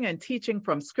preaching and teaching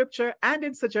from scripture, and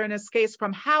in Sojourner's case,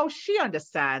 from how she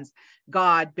understands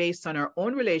God based on her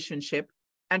own relationship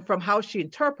and from how she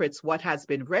interprets what has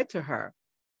been read to her,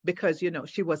 because,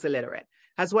 she was illiterate,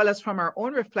 as well as from her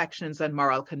own reflections and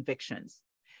moral convictions.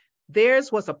 Theirs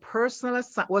was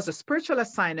a spiritual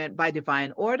assignment by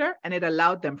divine order, and it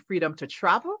allowed them freedom to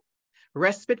travel,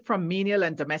 respite from menial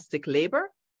and domestic labor,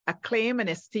 acclaim and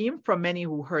esteem from many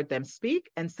who heard them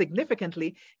speak, and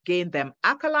significantly gained them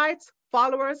acolytes,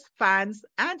 followers, fans,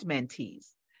 and mentees.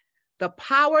 The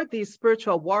power these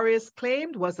spiritual warriors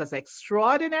claimed was as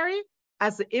extraordinary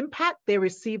as the impact they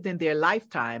received in their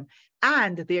lifetime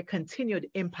and their continued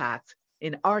impact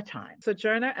in our time.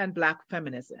 Sojourner and Black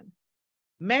feminism.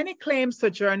 Many claim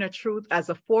Sojourner Truth as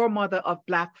a foremother of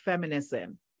Black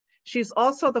feminism. She's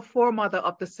also the foremother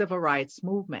of the civil rights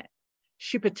movement.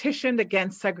 She petitioned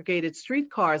against segregated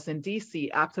streetcars in DC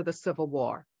after the Civil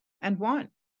War and won.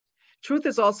 Truth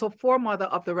is also foremother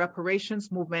of the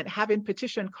reparations movement, having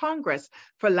petitioned Congress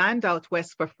for land out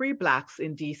west for free Blacks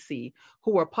in DC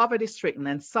who were poverty-stricken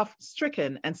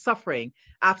and suffering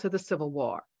after the Civil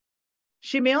War.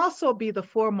 She may also be the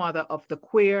foremother of the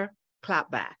queer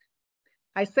clapback.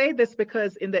 I say this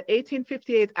because in the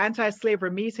 1858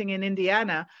 anti-slavery meeting in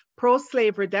Indiana,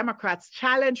 pro-slavery Democrats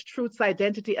challenged Truth's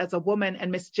identity as a woman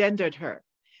and misgendered her.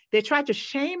 They tried to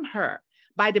shame her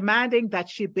by demanding that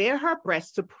she bare her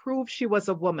breasts to prove she was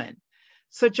a woman.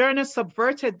 Sojourner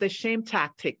subverted the shame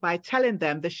tactic by telling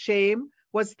them the shame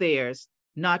was theirs,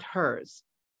 not hers.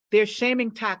 Their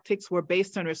shaming tactics were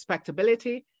based on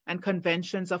respectability and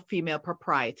conventions of female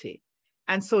propriety.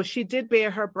 And so she did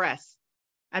bare her breasts.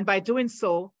 And by doing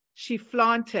so, she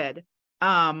flaunted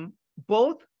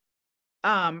both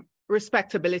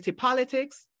respectability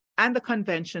politics and the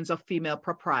conventions of female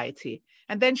propriety.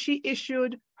 And then she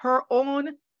issued her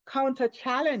own counter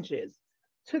challenges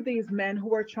to these men who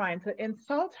were trying to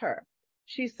insult her.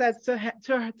 She says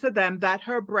to them that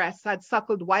her breasts had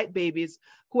suckled white babies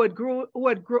who had grown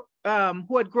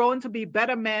to be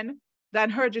better men than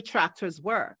her detractors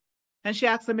were. And she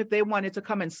asked them if they wanted to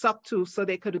come and suck too so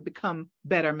they could become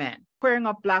better men. Queering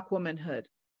of Black womanhood.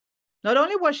 Not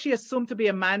only was she assumed to be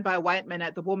a man by white men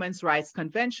at the Women's Rights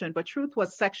Convention, but Truth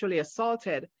was sexually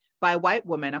assaulted by white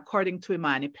women, according to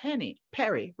Imani Perry,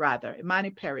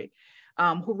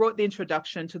 who wrote the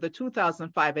introduction to the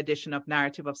 2005 edition of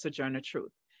Narrative of Sojourner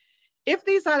Truth. If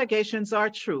these allegations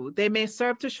are true, they may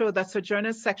serve to show that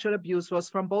Sojourner's sexual abuse was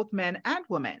from both men and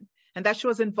women, and that she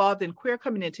was involved in queer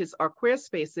communities or queer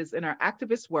spaces in her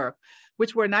activist work,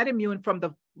 which were not immune from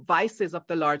the vices of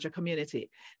the larger community.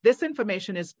 This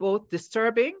information is both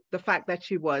disturbing, the fact that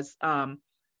she was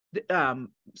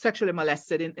sexually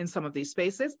molested in some of these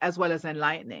spaces, as well as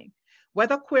enlightening.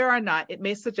 Whether queer or not, it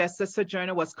may suggest that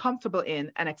Sojourner was comfortable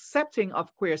in and accepting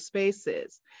of queer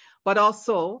spaces, but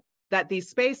also that these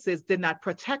spaces did not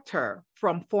protect her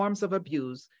from forms of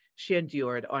abuse she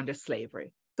endured under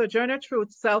slavery. Sojourner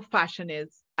Truth's self-fashion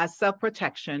is as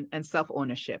self-protection and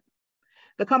self-ownership.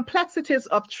 The complexities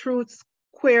of Truth's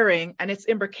queering and its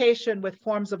imbrication with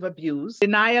forms of abuse,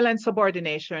 denial, and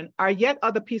subordination are yet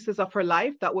other pieces of her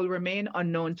life that will remain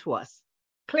unknown to us.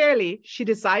 Clearly, she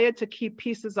desired to keep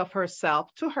pieces of herself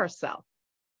to herself,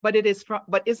 but is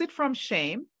it from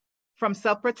shame, from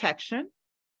self-protection,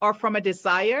 or from a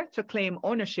desire to claim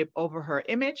ownership over her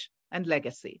image and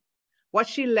legacy? What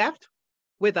she left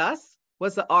with us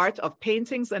was the art of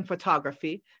paintings and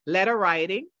photography, letter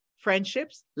writing,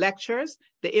 friendships, lectures,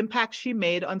 the impact she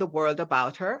made on the world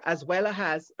about her, as well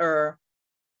as her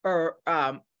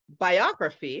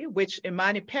biography, which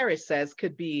Imani Perry says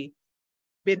could be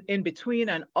in between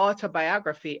an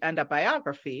autobiography and a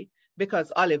biography,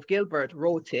 because Olive Gilbert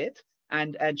wrote it,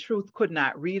 and Truth could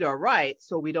not read or write,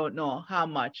 so we don't know how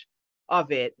much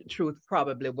of it Truth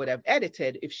probably would have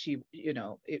edited if she,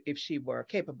 if she were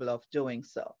capable of doing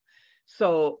so.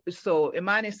 So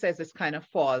Imani says this kind of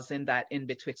falls in that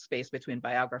in-betwixt space between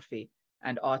biography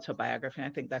and autobiography. I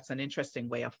think that's an interesting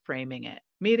way of framing it.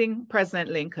 Meeting President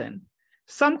Lincoln.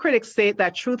 Some critics state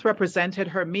that Truth represented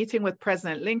her meeting with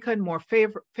President Lincoln more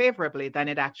favorably than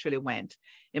it actually went.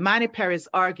 Imani Perez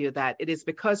argued that it is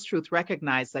because Truth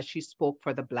recognized that she spoke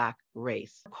for the Black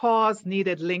race. The cause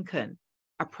needed Lincoln,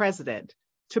 a president,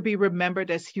 to be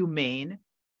remembered as humane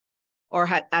or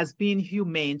as being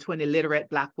humane to an illiterate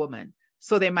Black woman,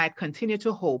 so they might continue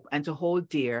to hope and to hold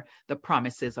dear the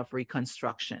promises of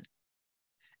Reconstruction.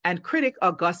 And critic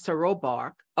Augusta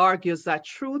Robark argues that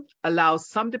Truth allows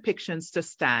some depictions to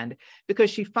stand because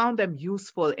she found them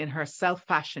useful in her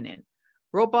self-fashioning.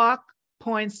 Robark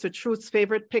points to Truth's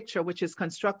favorite picture, which is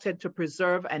constructed to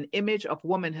preserve an image of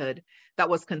womanhood that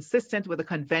was consistent with the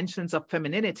conventions of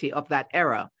femininity of that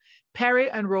era.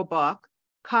 Perry and Robark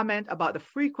comment about the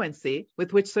frequency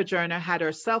with which Sojourner had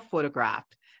herself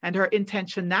photographed and her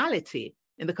intentionality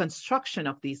in the construction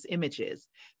of these images.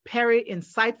 Perry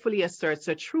insightfully asserts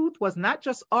that Truth was not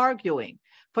just arguing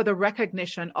for the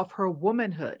recognition of her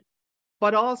womanhood,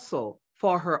 but also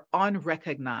for her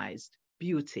unrecognized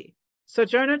beauty.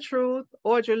 Sojourner Truth,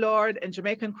 Audre Lorde, and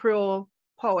Jamaican Creole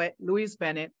poet Louise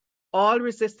Bennett all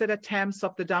resisted attempts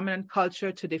of the dominant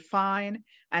culture to define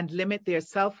and limit their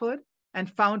selfhood and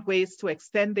found ways to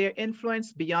extend their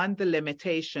influence beyond the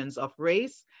limitations of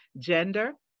race,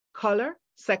 gender, color,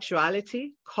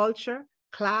 sexuality, culture,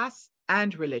 class,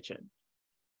 and religion.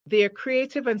 Their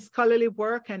creative and scholarly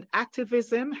work and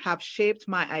activism have shaped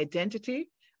my identity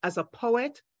as a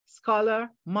poet, scholar,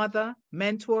 mother,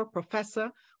 mentor,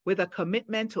 professor, with a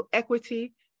commitment to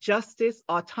equity, justice,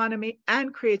 autonomy,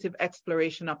 and creative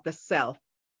exploration of the self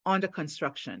under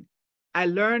construction. I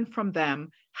learned from them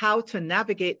how to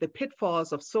navigate the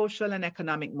pitfalls of social and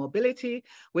economic mobility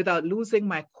without losing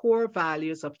my core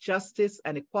values of justice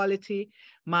and equality,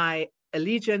 my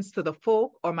allegiance to the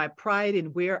folk, or my pride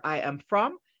in where I am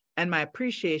from, and my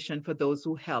appreciation for those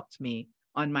who helped me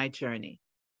on my journey.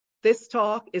 This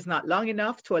talk is not long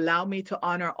enough to allow me to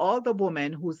honor all the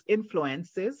women whose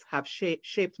influences have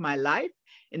shaped my life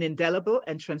in indelible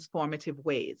and transformative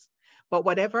ways. But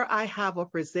whatever I have of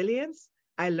resilience,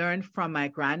 I learned from my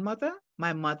grandmother,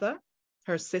 my mother,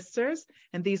 her sisters,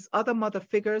 and these other mother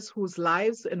figures whose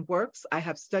lives and works I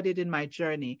have studied in my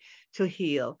journey to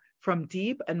heal from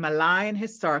deep and malign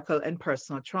historical and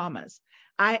personal traumas.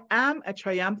 I am a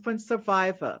triumphant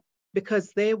survivor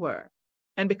because they were,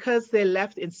 and because they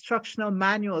left instructional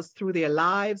manuals through their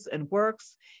lives and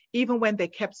works, even when they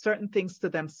kept certain things to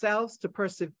themselves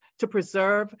to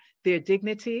preserve their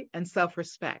dignity and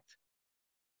self-respect.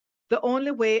 The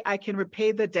only way I can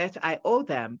repay the debt I owe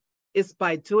them is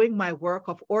by doing my work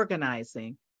of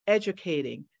organizing,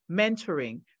 educating,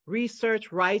 mentoring,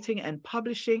 research, writing, and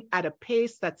publishing at a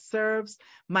pace that serves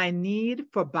my need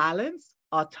for balance,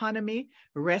 autonomy,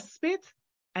 respite,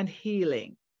 and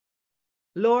healing.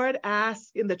 Lorde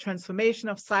asks in the transformation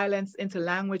of silence into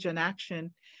language and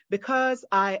action, because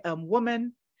I am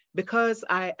woman, because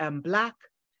I am Black,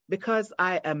 because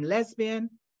I am lesbian,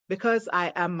 because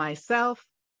I am myself,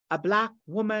 a Black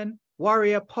woman,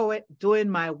 warrior poet doing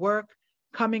my work,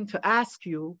 coming to ask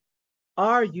you,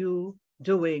 are you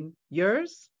doing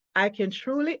yours? I can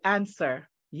truly answer,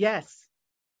 yes,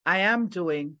 I am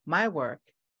doing my work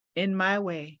in my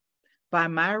way, by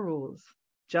my rules,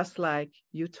 just like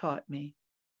you taught me.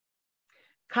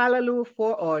 Callaloo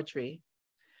for Audre.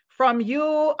 From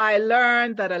you, I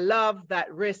learned that a love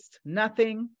that risked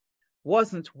nothing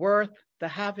wasn't worth the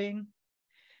having.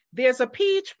 There's a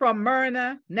peach from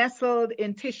Myrna nestled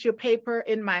in tissue paper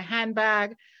in my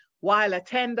handbag, while a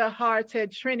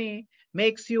tender-hearted Trini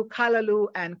makes you callaloo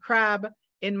and crab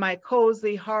in my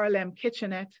cozy Harlem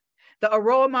kitchenette. The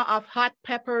aroma of hot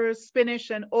peppers,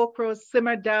 spinach, and okra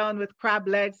simmered down with crab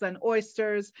legs and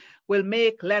oysters will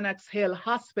make Lenox Hill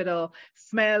Hospital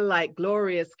smell like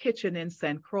Gloria's kitchen in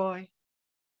St. Croix.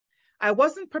 I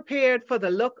wasn't prepared for the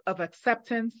look of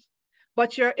acceptance,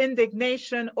 but your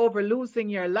indignation over losing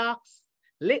your locks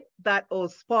lit that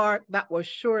old spark that was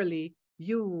surely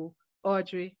you,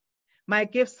 Audre. My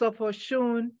gifts of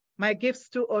Oshun, my gifts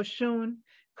to Oshun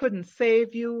couldn't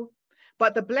save you,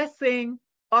 but the blessing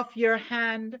of your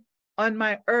hand on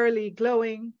my early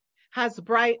glowing has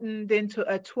brightened into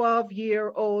a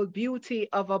 12-year-old beauty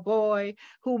of a boy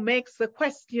who makes the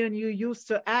question you used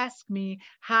to ask me,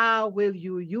 how will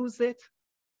you use it?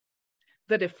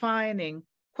 The defining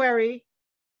query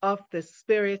of the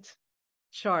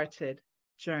spirit-charted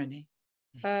journey.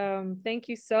 Thank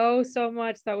you so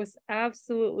much. That was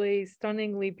absolutely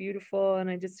stunningly beautiful. And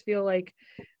I just feel like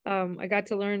I got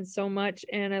to learn so much,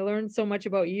 and I learned so much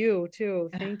about you too.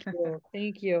 Thank you.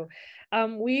 Thank you.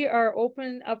 We are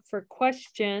open up for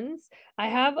questions. I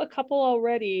have a couple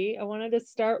already. I wanted to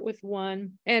start with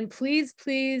one, and please,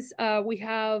 we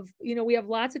have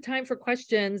lots of time for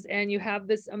questions, and you have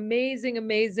this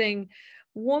amazing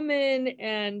woman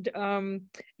and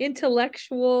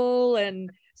intellectual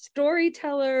and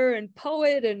storyteller and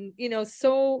poet, and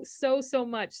so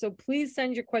much. So please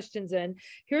send your questions in.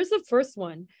 Here's the first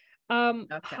one.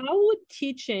 Okay. How would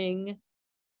teaching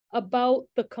about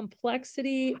the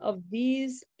complexity of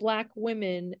these Black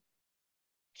women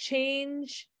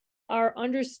change our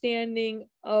understanding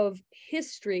of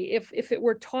history if it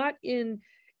were taught in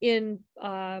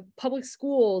public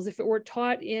schools, if it were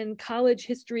taught in college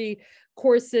history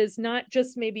courses, not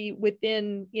just maybe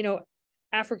within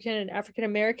African and African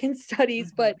American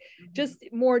studies, but just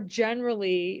more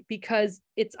generally, because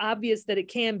it's obvious that it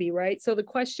can be, right? So the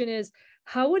question is,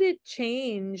 how would it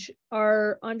change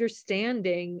our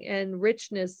understanding and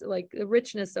richness, like the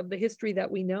richness of the history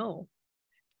that we know?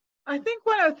 I think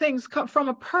one of the things from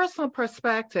a personal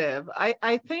perspective,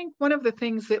 I think one of the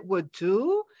things it would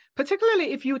do,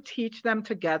 particularly if you teach them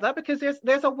together, because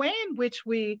there's a way in which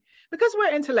because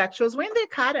we're intellectuals, we're in the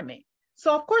academy.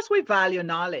 So of course we value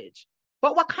knowledge.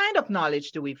 But what kind of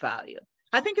knowledge do we value?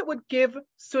 I think it would give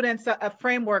students a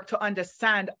framework to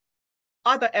understand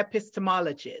other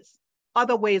epistemologies,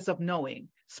 other ways of knowing,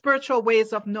 spiritual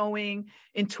ways of knowing,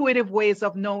 intuitive ways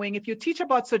of knowing. If you teach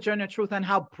about Sojourner Truth and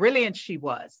how brilliant she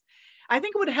was, I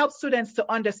think it would help students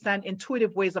to understand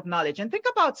intuitive ways of knowledge. And think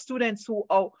about students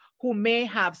who may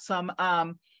have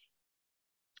I'm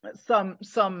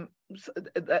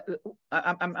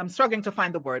struggling to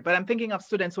find the word, but I'm thinking of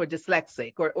students who are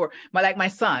dyslexic or like my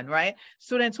son, right?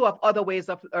 Students who have other ways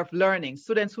of learning,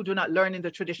 students who do not learn in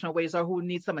the traditional ways or who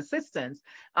need some assistance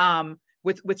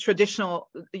with traditional,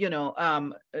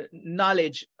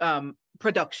 knowledge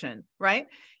production, right?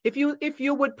 If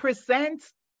you would present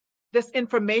this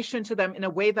information to them in a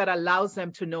way that allows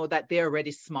them to know that they're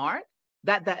already smart,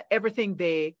 that everything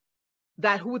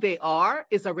that who they are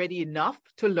is already enough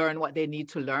to learn what they need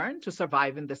to learn to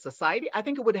survive in this society. I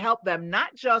think it would help them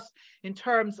not just in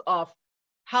terms of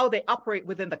how they operate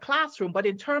within the classroom, but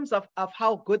in terms of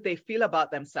how good they feel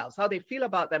about themselves,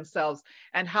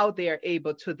 and how they are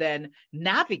able to then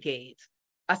navigate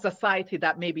a society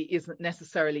that maybe isn't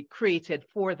necessarily created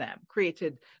for them,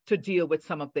 created to deal with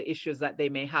some of the issues that they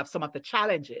may have, some of the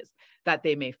challenges that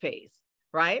they may face,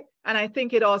 right? And I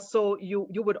think it also, you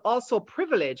would also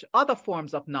privilege other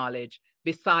forms of knowledge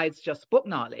besides just book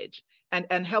knowledge,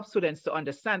 and help students to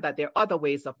understand that there are other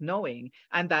ways of knowing,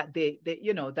 and that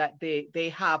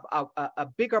they have a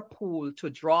bigger pool to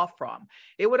draw from.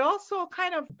 It would also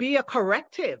kind of be a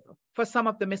corrective for some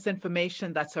of the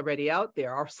misinformation that's already out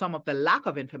there, or some of the lack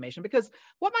of information. Because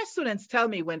what my students tell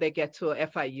me when they get to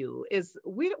FIU is,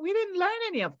 we didn't learn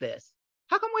any of this.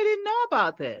 How come we didn't know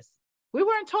about this? We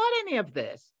weren't taught any of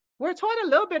this. We're taught a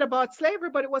little bit about slavery,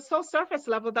 but it was so surface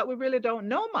level that we really don't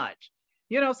know much.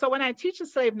 So when I teach the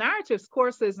slave narratives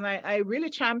courses, and I really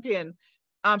champion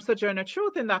Sojourner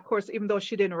Truth in that course, even though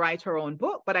she didn't write her own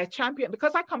book, but I champion,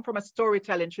 because I come from a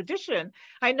storytelling tradition,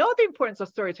 I know the importance of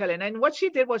storytelling. And what she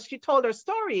did was she told her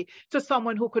story to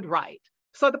someone who could write.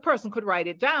 So the person could write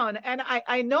it down. And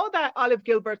I know that Olive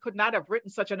Gilbert could not have written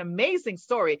such an amazing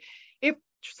story if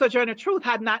Sojourner Truth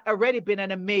had not already been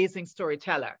an amazing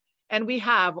storyteller. And we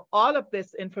have all of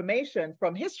this information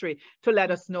from history to let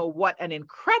us know what an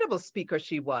incredible speaker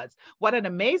she was, what an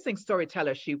amazing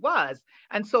storyteller she was.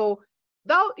 And so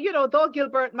though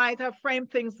Gilbert might have framed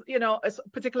things, a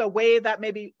particular way that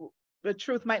maybe the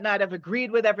Truth might not have agreed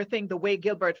with everything the way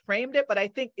Gilbert framed it, but I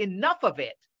think enough of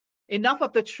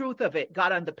the truth of it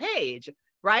got on the page,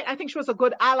 right? I think she was a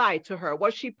good ally to her.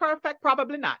 Was she perfect?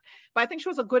 Probably not. But I think she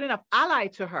was a good enough ally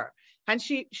to her. And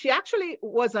she actually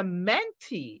was a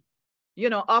mentee,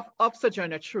 of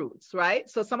Sojourner Truth's, right?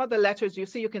 So some of the letters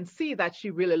you can see that she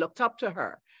really looked up to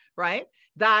her, right?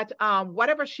 That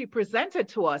whatever she presented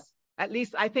to us, at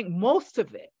least I think most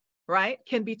of it, right,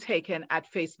 can be taken at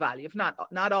face value. If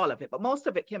not all of it, but most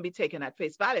of it can be taken at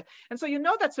face value. And so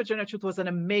that Sojourner Truth was an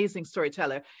amazing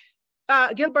storyteller.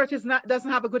 Gilbert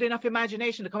doesn't have a good enough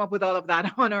imagination to come up with all of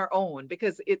that on her own,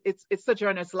 because it's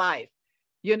Sojourner's life,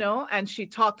 and she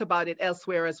talked about it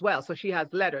elsewhere as well. So she has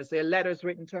letters. There are letters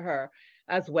written to her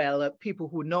as well, people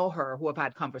who know her, who have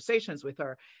had conversations with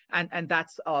her. And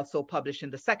that's also published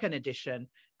in the second edition,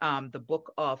 the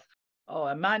book of,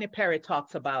 Imani Perry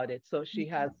talks about it. So she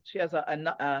has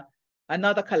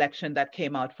another collection that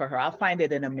came out for her. I'll find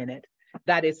it in a minute.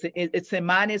 It's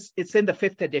in the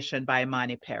fifth edition by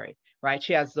Imani Perry, right?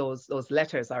 She has those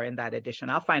letters are in that edition.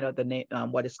 I'll find out the name,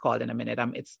 what it's called in a minute.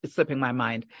 It's slipping my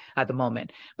mind at the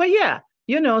moment. But yeah,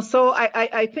 so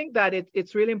I think that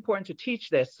it's really important to teach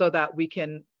this so that we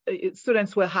can,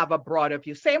 students will have a broader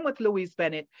view. Same with Louise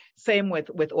Bennett, same with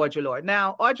Audre Lorde.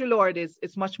 Now, Audre Lorde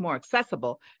is much more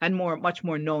accessible and much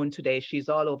more known today. She's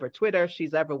all over Twitter.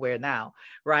 She's everywhere now,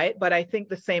 right? But I think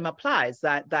the same applies,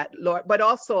 that Lorde, but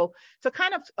also to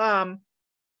kind of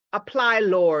apply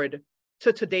Lorde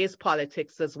to today's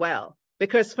politics as well.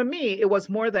 Because for me, it was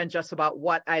more than just about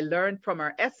what I learned from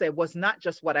her essay. It was not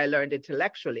just what I learned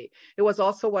intellectually. It was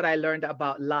also what I learned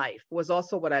about life. It was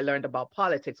also what I learned about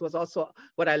politics. It was also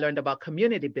what I learned about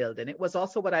community building. It was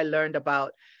also what I learned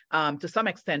about, to some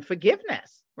extent,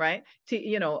 forgiveness, right?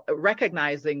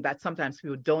 Recognizing that sometimes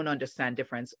people don't understand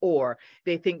difference, or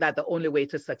they think that the only way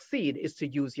to succeed is to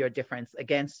use your difference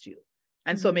against you.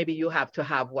 And so maybe you have to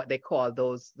have what they call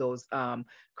those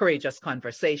courageous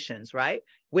conversations, right,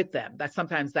 with them. That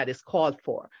sometimes that is called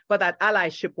for. But that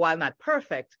allyship, while not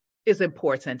perfect, is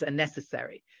important and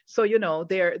necessary. So,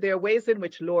 there are ways in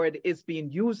which Lorde is being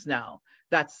used now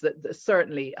that's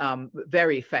certainly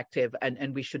very effective,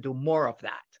 and we should do more of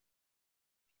that.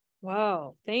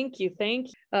 Wow, thank you.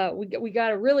 We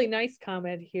got a really nice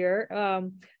comment here.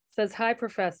 Says, "Hi,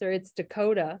 Professor, it's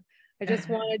Dakota. I just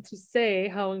wanted to say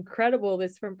how incredible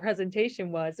this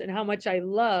presentation was and how much I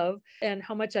love and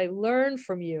how much I learned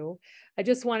from you. I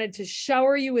just wanted to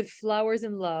shower you with flowers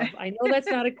and love. I know that's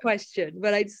not a question,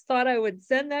 but I just thought I would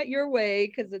send that your way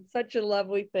because it's such a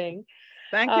lovely thing.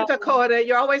 Thank you, Dakota.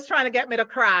 You're always trying to get me to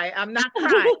cry. I'm not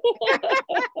crying.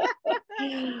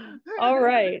 All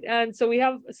right. And so we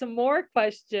have some more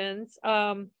questions.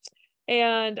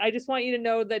 And I just want you to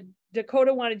know that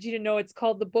Dakota wanted you to know it's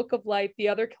called The Book of Life. The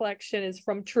other collection is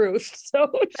from Truth.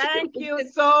 So thank you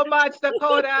so much,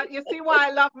 Dakota. You see why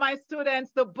I love my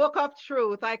students, The Book of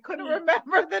Truth. I couldn't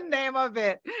remember the name of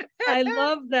it. I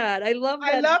love that. I love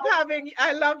that.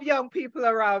 I love young people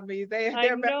around me.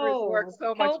 Their memories work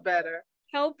so much better.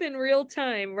 Help in real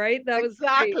time, right? That was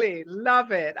exactly.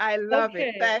 Love it. I love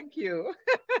it. Thank you.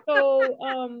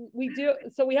 So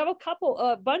we have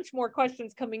a bunch more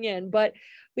questions coming in, but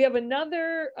we have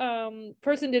another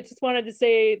person that just wanted to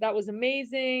say that was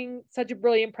amazing, such a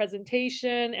brilliant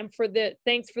presentation, and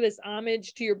thanks for this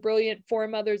homage to your brilliant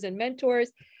foremothers and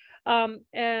mentors. And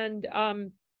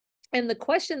the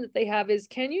question that they have is,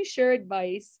 can you share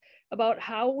advice about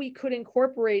how we could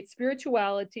incorporate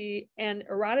spirituality and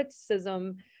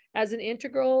eroticism as an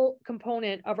integral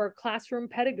component of our classroom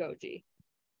pedagogy?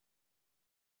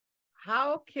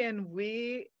 How can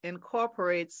we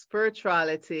incorporate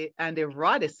spirituality and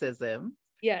eroticism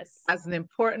as an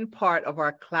important part of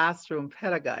our classroom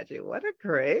pedagogy? What a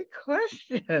great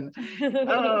question.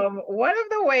 One of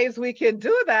the ways we can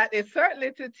do that is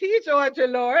certainly to teach Audre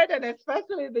Lorde, and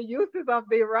especially the uses of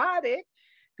the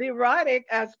erotic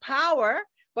as power,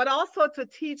 but also to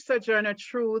teach Sojourner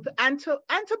Truth and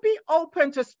to be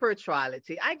open to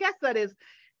spirituality. I guess that is,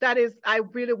 I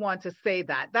really want to say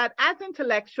that as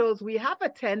intellectuals, we have a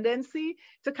tendency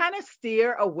to kind of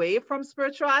steer away from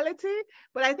spirituality,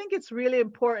 but I think it's really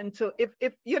important to,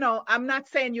 if you know, I'm not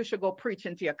saying you should go preach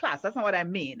into your class, that's not what I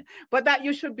mean, but that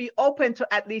you should be open to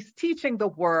at least teaching the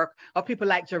work of people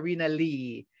like Jarena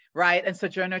Lee, right? And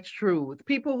Sojourner Truth,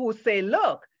 people who say,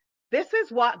 look, this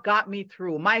is what got me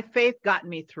through. My faith got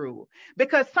me through.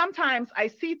 Because sometimes I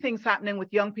see things happening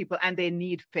with young people and they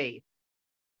need faith.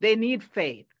 They need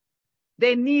faith.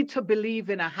 They need to believe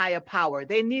in a higher power.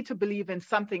 They need to believe in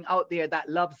something out there that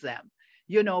loves them,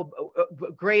 you know,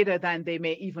 greater than they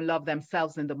may even love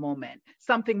themselves in the moment.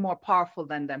 Something more powerful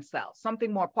than themselves.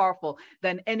 Something more powerful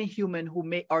than any human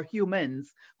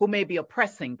humans who may be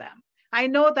oppressing them. I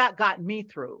know that got me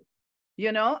through.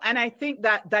 You know, and I think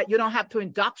that you don't have to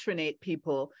indoctrinate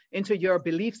people into your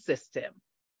belief system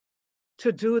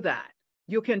to do that.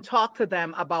 You can talk to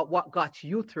them about what got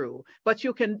you through, but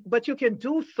you can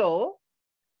do so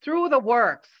through the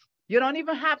works. You don't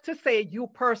even have to say you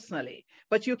personally,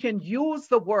 but you can use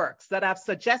the works that I've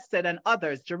suggested and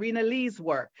others, Jarena Lee's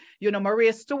work, you know,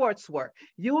 Maria Stewart's work.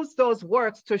 Use those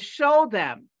works to show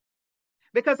them.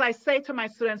 Because I say to my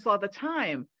students all the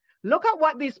time, look at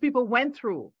what these people went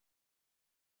through.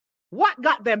 What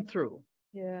got them through?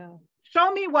 Yeah.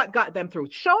 Show me what got them through.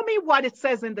 Show me what it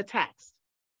says in the text.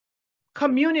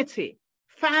 Community,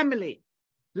 family,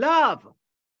 love,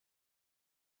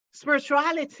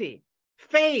 spirituality,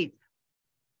 faith.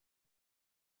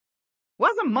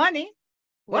 Wasn't money,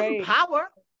 wasn't power,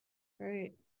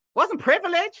 wasn't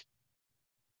privilege,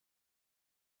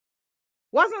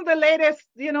 wasn't the latest,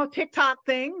 you know, TikTok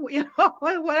thing, you know,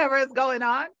 whatever is going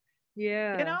on.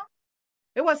 Yeah. You know?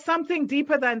 It was something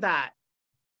deeper than that.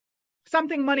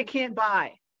 Something money can't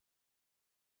buy.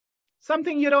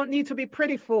 Something you don't need to be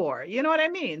pretty for. You know what I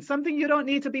mean? Something you don't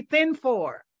need to be thin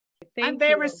for. And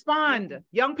they respond.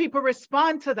 Young people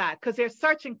respond to that because they're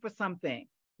searching for something.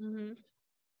 Mm-hmm.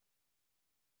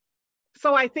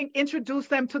 So I think introduce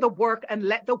them to the work and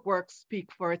let the work speak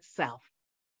for itself.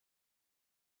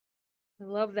 I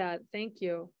love that. Thank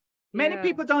you. Many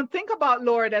people don't think about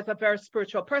Lorde as a very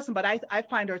spiritual person, but I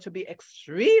find her to be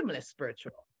extremely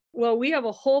spiritual. Well, we have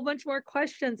a whole bunch more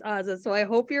questions, Aza, so I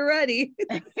hope you're ready.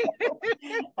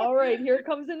 All right, here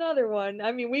comes another one.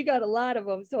 I mean, we got a lot of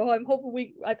them, so I'm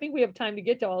hoping I think we have time to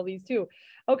get to all these too.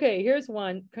 Okay, here's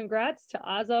one. Congrats to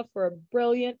Aza for a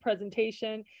brilliant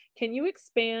presentation. Can you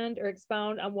expand or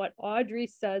expound on what Audre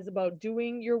says about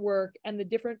doing your work and the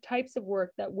different types of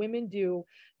work that women do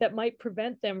that might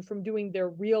prevent them from doing their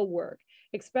real work,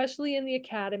 especially in the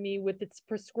academy with its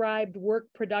prescribed work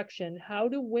production? How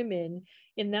do women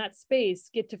in that space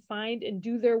get to find and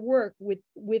do their work with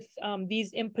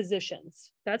these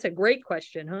impositions? That's a great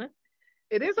question, huh?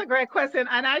 It is a great question.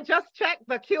 And I just checked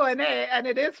the Q&A and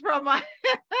it is from my,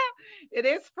 It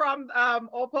is from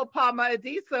Opal Palmer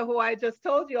Adisa, who I just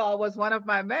told you all was one of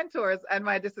my mentors and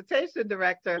my dissertation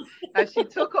director, as she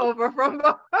took over from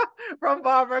from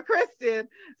Barbara Christian.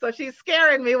 So she's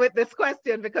scaring me with this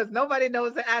question because nobody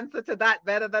knows the answer to that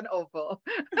better than Opal,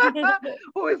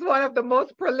 who is one of the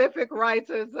most prolific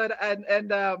writers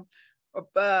and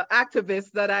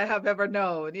activists that I have ever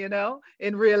known, you know,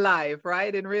 in real life,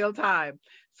 right? In real time.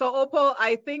 So Opal,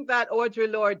 I think that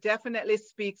Audre Lorde definitely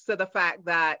speaks to the fact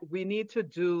that we need to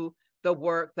do the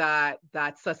work that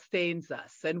sustains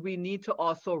us, and we need to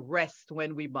also rest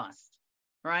when we must,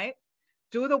 right?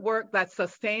 Do the work that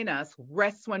sustains us,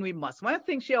 rest when we must. One of the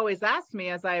things she always asked me,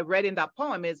 as I read in that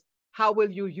poem, is how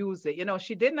will you use it? You know,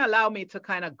 she didn't allow me to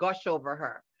kind of gush over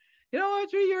her. You know,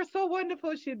 Audre, you're so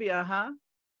wonderful. She'd be,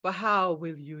 but how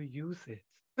will you use it?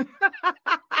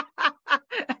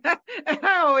 And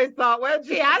I always thought, well,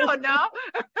 gee, I don't know.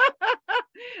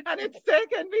 And it's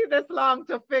taken me this long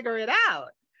to figure it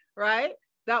out, right?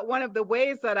 That one of the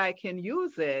ways that I can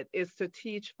use it is to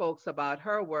teach folks about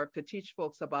her work, to teach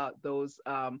folks about those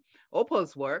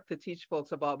Opal's work, to teach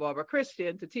folks about Barbara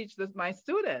Christian, to teach my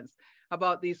students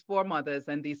about these foremothers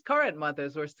and these current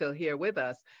mothers who are still here with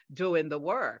us doing the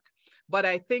work. But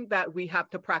I think that we have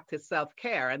to practice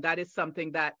self-care, and that is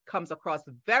something that comes across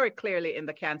very clearly in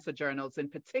the cancer journals in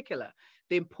particular,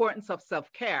 the importance of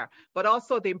self-care, but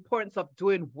also the importance of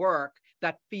doing work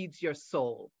that feeds your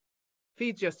soul,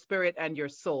 feeds your spirit and your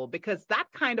soul, because that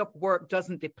kind of work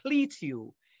doesn't deplete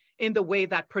you in the way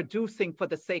that producing for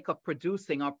the sake of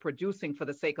producing, or producing for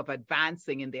the sake of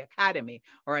advancing in the academy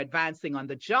or advancing on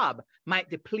the job might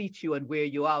deplete you and wear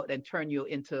you out and turn you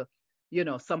into, you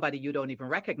know, somebody you don't even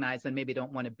recognize and maybe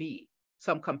don't want to be,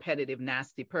 some competitive,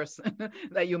 nasty person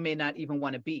that you may not even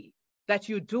want to be. That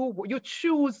you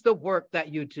choose the work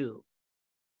that you do.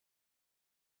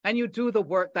 And you do the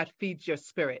work that feeds your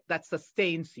spirit, that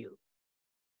sustains you.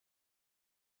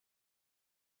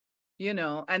 You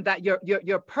know, and that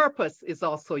your purpose is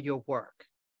also your work.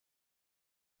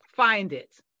 Find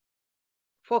it.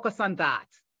 Focus on that.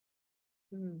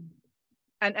 Mm.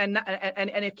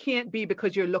 And it can't be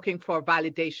because you're looking for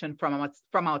validation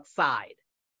from outside.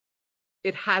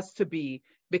 It has to be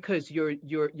because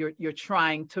you're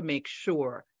trying to make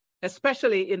sure,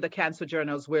 especially in the cancer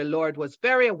journals where Lorde was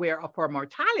very aware of her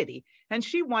mortality, and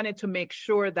she wanted to make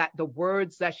sure that the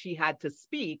words that she had to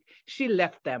speak, she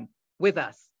left them with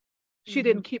us. She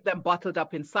didn't keep them bottled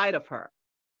up inside of her,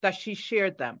 that she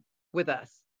shared them with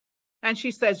us. And she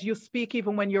says, you speak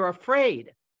even when you're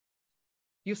afraid.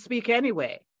 You speak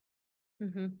anyway.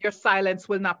 Your silence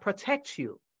will not protect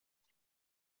you.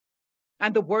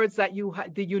 And the words that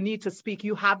you need to speak,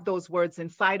 you have those words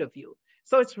inside of you.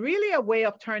 So it's really a way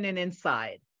of turning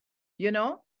inside, you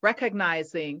know,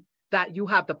 recognizing that you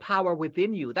have the power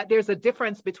within you, that there's a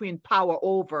difference between power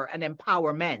over and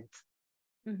empowerment.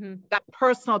 That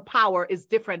personal power is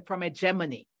different from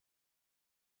hegemony.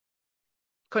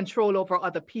 Control over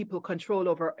other people, control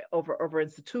over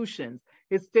institutions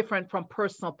is different from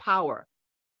personal power.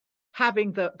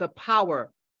 Having the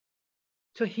power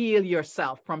to heal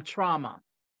yourself from trauma.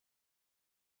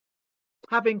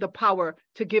 Having the power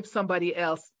to give somebody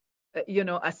else, you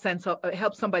know, a sense of,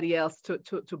 help somebody else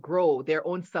to grow their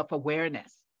own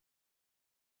self-awareness.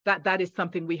 That is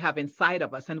something we have inside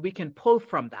of us, and we can pull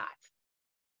from that.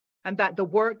 And that the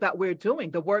work that we're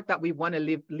doing, the work that we want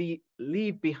to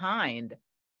leave behind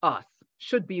us,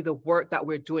 should be the work that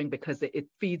we're doing because it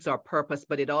feeds our purpose,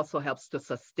 but it also helps to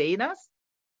sustain us.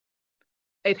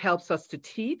 It helps us to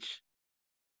teach.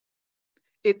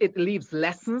 It leaves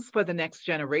lessons for the next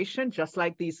generation, just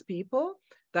like these people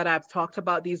that I've talked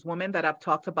about, these women that I've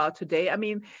talked about today. I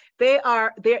mean,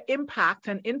 their impact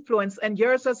and influence, and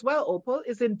yours as well, Opal,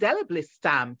 is indelibly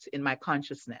stamped in my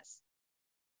consciousness.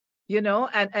 You know,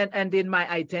 and in my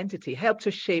identity, help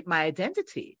to shape my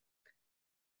identity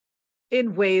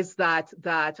in ways that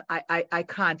I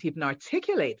can't even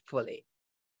articulate fully.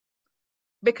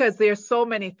 Because there's so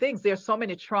many things, there's so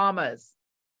many traumas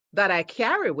that I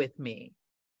carry with me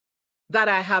that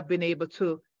I have been able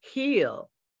to heal,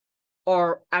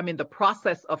 or I'm in the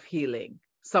process of healing,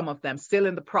 some of them still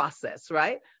in the process,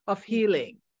 right, of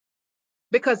healing.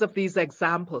 Because of these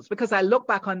examples, because I look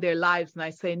back on their lives and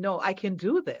I say, no, I can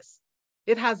do this.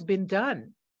 It has been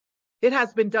done. It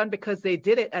has been done because they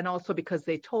did it, and also because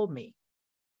they told me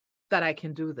that I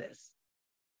can do this.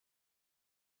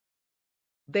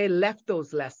 They left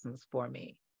those lessons for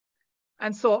me.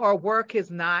 And so our work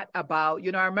is not about,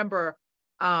 you know, I remember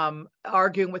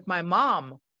arguing with my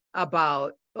mom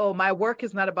about, oh, my work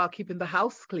is not about keeping the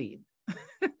house clean.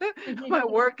 My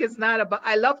work is not about,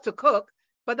 I love to cook,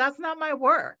 but that's not my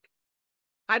work.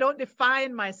 I don't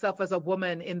define myself as a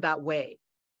woman in that way,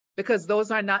 because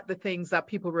those are not the things that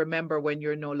people remember when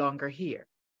you're no longer here.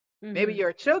 Maybe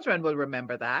your children will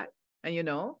remember that, and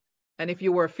and if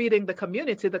you were feeding the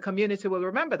community will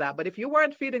remember that. But if you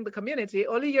weren't feeding the community,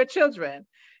 only your children,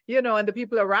 and the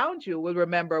people around you will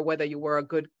remember whether you were a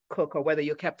good cook or whether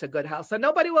you kept a good house. And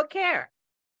nobody will care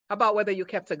about whether you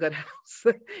kept a good house.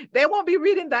 They won't be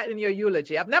reading that in your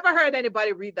eulogy. I've never heard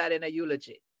anybody read that in a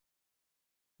eulogy.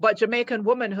 But Jamaican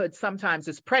womanhood sometimes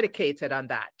is predicated on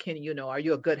that. Are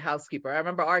you a good housekeeper? I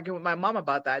remember arguing with my mom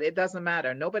about that. It doesn't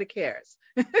matter. Nobody cares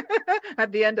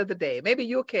at the end of the day. Maybe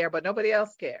you care, but nobody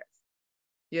else cares.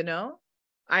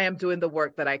 I am doing the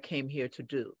work that I came here to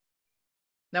do.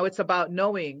 Now it's about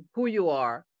knowing who you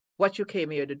are, what you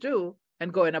came here to do,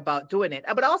 and going about doing it.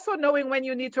 But also knowing when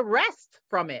you need to rest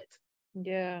from it.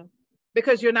 Yeah.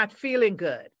 Because you're not feeling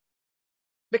good.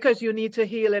 Because you need to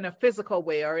heal in a physical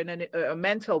way or in a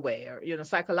mental way or,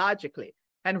 psychologically,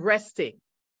 and resting.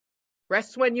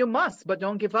 Rest when you must, but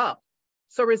don't give up.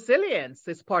 So resilience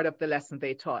is part of the lesson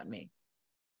they taught me,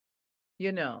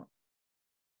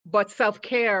 but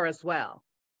self-care as well.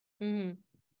 And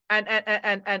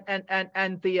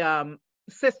the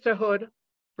sisterhood,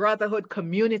 brotherhood,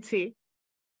 community.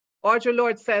 Audre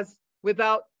Lorde says,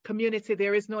 without community,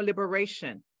 there is no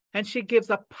liberation. And she gives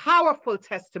a powerful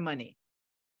testimony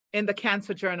in the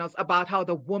cancer journals about how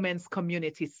the women's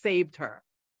community saved her.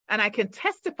 And I can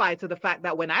testify to the fact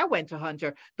that when I went to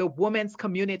Hunter, the women's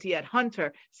community at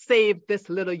Hunter saved this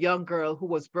little young girl who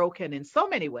was broken in so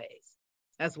many ways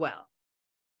as well.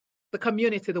 The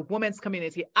community, the women's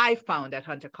community I found at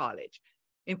Hunter College,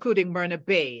 including Myrna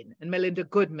Bain and Melinda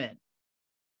Goodman,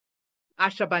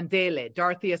 Asha Bandele,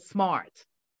 Dorothea Smart,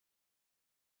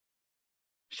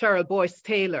 Cheryl Boyce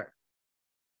Taylor.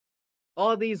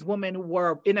 All these women who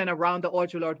were in and around the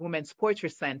Audre Lorde Women's Poetry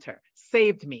Center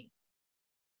saved me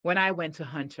when I went to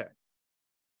Hunter,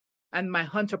 and my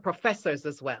Hunter professors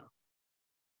as well.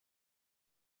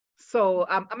 So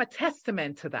I'm a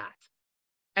testament to that.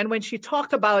 And when she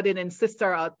talked about it in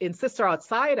Sister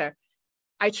Outsider,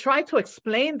 I tried to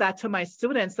explain that to my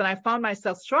students, and I found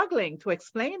myself struggling to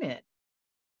explain it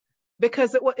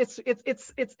because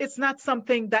it's not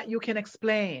something that you can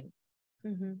explain.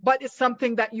 But it's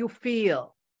something that you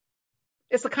feel.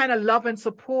 It's a kind of love and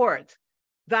support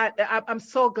that I'm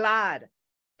so glad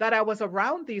that I was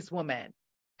around these women.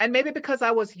 And maybe because I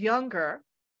was younger,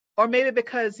 or maybe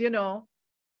because,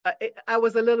 I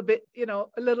was a little bit,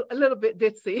 a little bit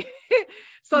ditzy.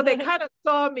 So they kind of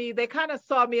saw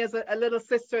me as a little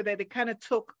sister that they kind of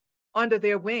took under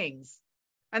their wings.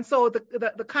 And so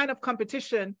the kind of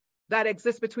competition that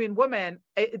exists between women,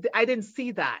 I didn't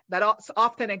see that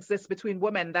often exists between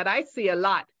women, that I see a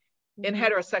lot in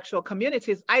heterosexual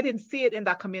communities. I didn't see it in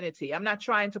that community. I'm not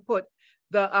trying to put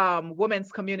the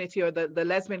women's community or the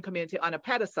lesbian community on a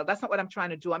pedestal. That's not what I'm trying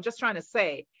to do. I'm just trying to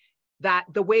say that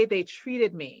the way they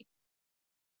treated me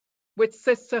with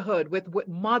sisterhood, with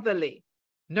motherly,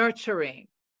 nurturing,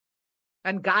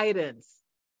 and guidance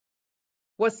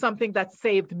was something that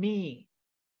saved me.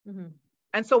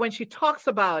 And so when she talks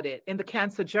about it in the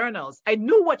cancer journals, I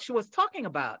knew what she was talking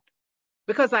about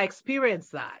because I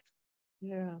experienced that.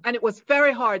 Yeah. And it was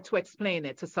very hard to explain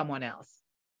it to someone else,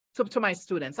 to my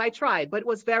students. I tried, but it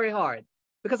was very hard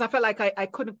because I felt like I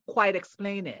couldn't quite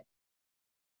explain it.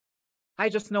 I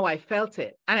just know I felt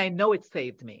it, and I know it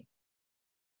saved me.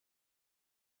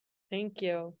 Thank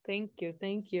you. Thank you.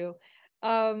 Thank you.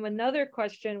 Another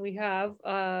question we have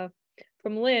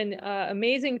from Lynn,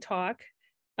 amazing talk.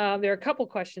 There are a couple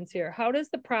questions here. How does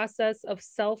the process of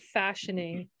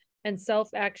self-fashioning and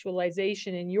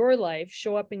self-actualization in your life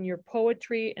show up in your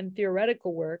poetry and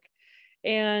theoretical work?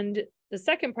 And the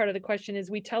second part of the question is,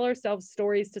 we tell ourselves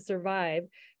stories to survive,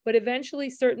 but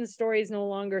eventually certain stories no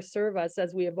longer serve us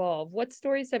as we evolve. What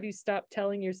stories have you stopped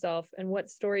telling yourself, and what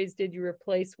stories did you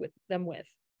replace them with?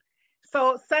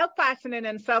 So self-fashioning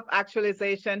and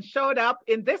self-actualization showed up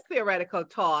in this theoretical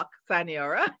talk,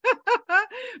 Saniora,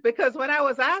 because when I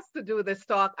was asked to do this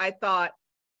talk, I thought,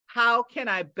 how can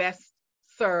I best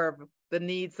serve the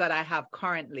needs that I have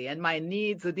currently? And my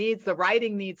needs, the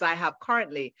writing needs I have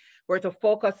currently were to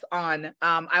focus on,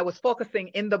 I was focusing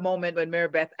in the moment when Mary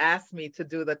Beth asked me to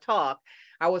do the talk,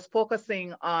 I was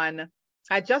focusing on,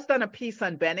 I'd just done a piece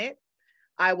on Bennett.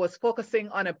 I was focusing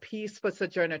on a piece for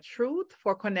Sojourner Truth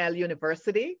for Cornell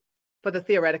University for the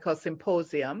theoretical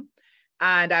symposium.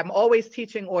 And I'm always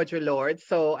teaching Audre Lorde.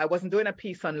 So I wasn't doing a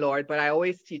piece on Lorde, but I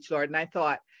always teach Lorde. And I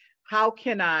thought, how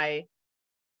can I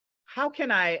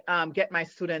get my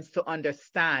students to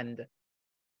understand,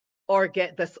 or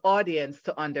get this audience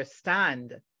to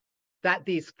understand, that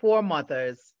these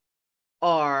foremothers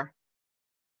are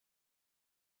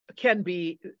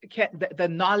the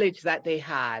knowledge that they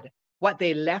had, what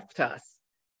they left us,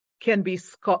 can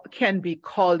be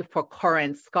called for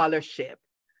current scholarship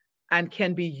and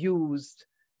can be used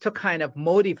to kind of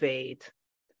motivate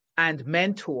and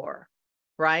mentor,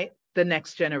 right, the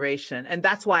next generation. And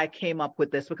that's why I came up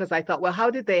with this, because I thought, well, how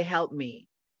did they help me?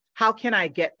 How can I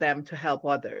get them to help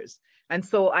others? And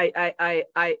so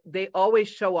they always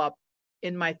show up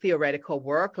in my theoretical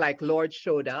work, like Lorde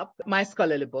showed up. My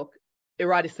scholarly book,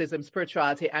 Eroticism,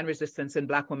 Spirituality, and Resistance in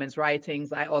Black Women's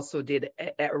Writings. I also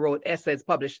wrote essays,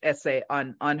 published essay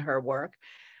on her work.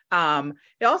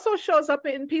 It also shows up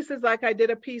in pieces, like I did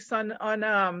a piece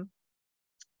on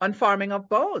Farming of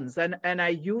Bones, and I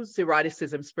used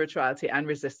eroticism, spirituality, and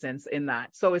resistance in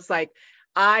that. So it's like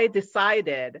I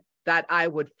decided that I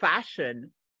would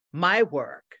fashion my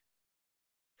work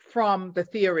from the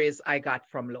theories I got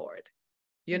from Lorde,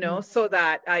 you know, so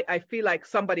that I feel like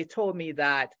somebody told me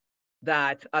that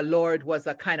a Lorde was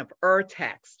a kind of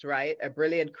text, right? A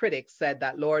brilliant critic said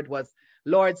that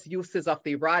Lorde's uses of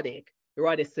the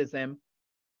eroticism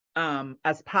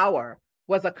as power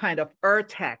was a kind of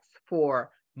text for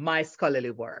my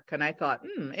scholarly work. And I thought,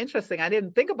 interesting. I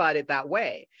didn't think about it that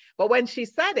way. But when she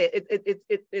said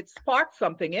it sparked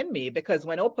something in me, because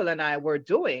when Opal and I were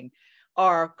doing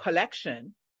our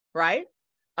collection, right,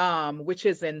 which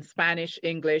is in Spanish,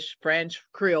 English, French,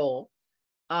 Creole,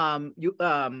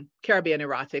 Caribbean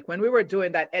erotic, when we were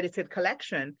doing that edited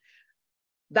collection,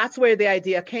 that's where the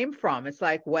idea came from. It's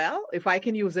like, well, if I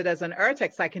can use it as an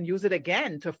text, I can use it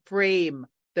again to frame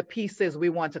the pieces we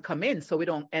want to come in, so we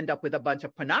don't end up with a bunch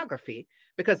of pornography,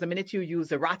 because the minute you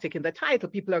use erotic in the title,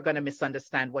 people are going to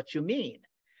misunderstand what you mean.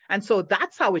 And so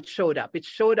that's how it showed up. It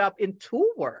showed up in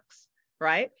two works,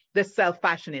 right? The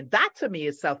self-fashioning. That to me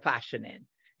is self-fashioning.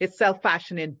 It's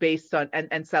self-fashioning based on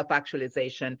and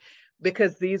self-actualization,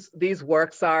 because these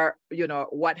works are, you know,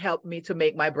 what helped me to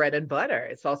make my bread and butter.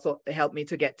 It's also helped me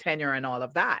to get tenure and all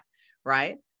of that,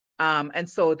 right? And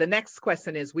so the next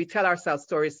question is, we tell ourselves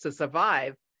stories to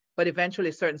survive, but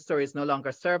eventually certain stories no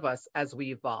longer serve us as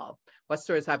we evolve. What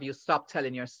stories have you stopped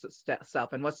telling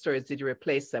yourself, and what stories did you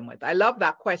replace them with? I love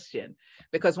that question,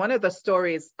 because one of the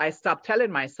stories I stopped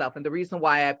telling myself, and the reason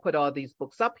why I put all these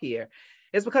books up here,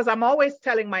 is because I'm always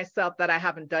telling myself that I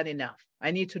haven't done enough. I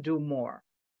need to do more.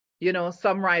 You know,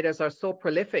 some writers are so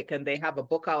prolific and they have a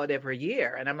book out every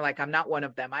year. And I'm like, I'm not one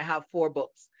of them. I have 4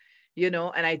 books, you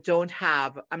know, and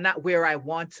I'm not where I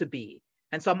want to be.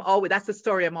 And so that's the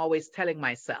story I'm always telling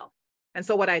myself. And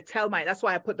so what I tell that's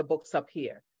why I put the books up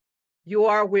here. You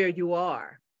are where you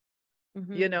are,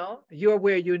 you know, you're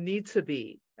where you need to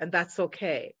be, and that's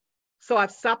okay. So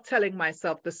I've stopped telling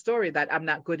myself the story that I'm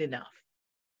not good enough.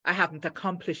 I haven't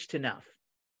accomplished enough,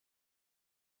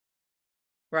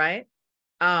 right?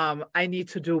 I need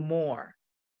to do more.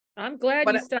 I'm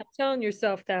glad you stopped telling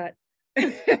yourself that.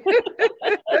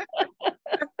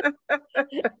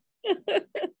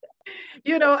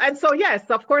 You know, and so,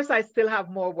 yes, of course, I still have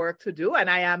more work to do, and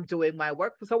I am doing my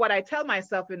work. So what I tell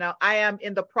myself, you know, I am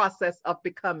in the process of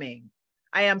becoming.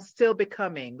 I am still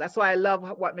becoming. That's why I love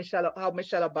how Michelle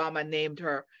Obama named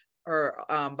her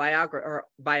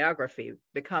biography,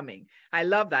 Becoming. I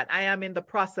love that. I am in the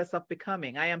process of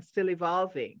becoming. I am still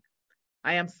evolving.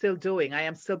 I am still doing. I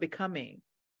am still becoming.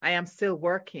 I am still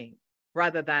working,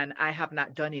 rather than I have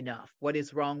not done enough. What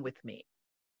is wrong with me?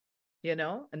 You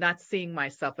know, and not seeing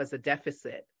myself as a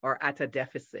deficit or at a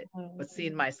deficit, but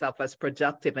seeing myself as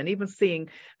productive, and even seeing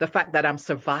the fact that I'm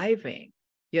surviving,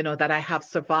 you know, that I have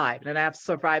survived, and I have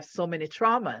survived so many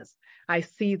traumas. I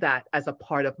see that as a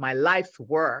part of my life's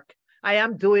work. I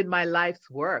am doing my life's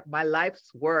work. My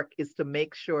life's work is to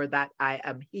make sure that I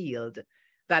am healed,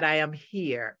 that I am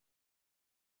here,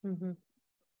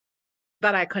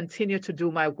 that I continue to do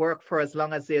my work for as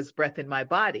long as there's breath in my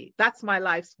body. That's my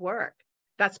life's work.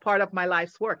 That's part of my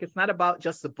life's work. It's not about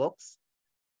just the books.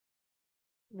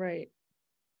 Right.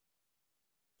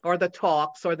 Or the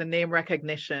talks, or the name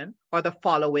recognition, or the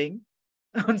following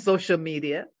on social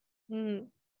media.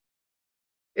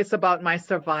 It's about my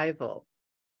survival.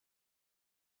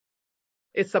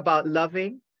 It's about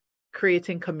loving,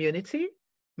 creating community.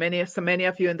 So many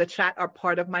of you in the chat are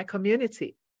part of my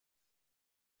community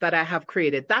that I have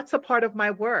created. That's a part of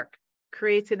my work,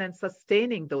 creating and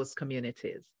sustaining those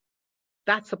communities.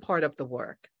 That's a part of the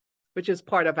work, which is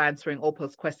part of answering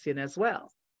Opal's question as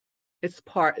well. It's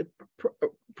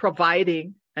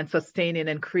providing and sustaining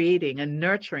and creating and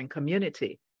nurturing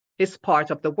community is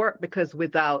part of the work, because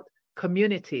without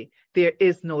community, there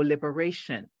is no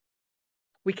liberation.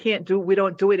 We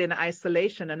don't do it in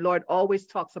isolation. And Lorde always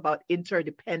talks about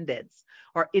interdependence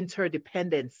or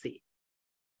interdependency.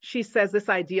 she says this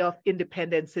idea of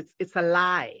independence, it's a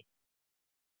lie.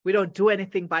 We don't do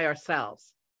anything by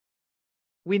ourselves.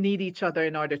 We need each other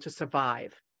in order to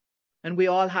survive. And we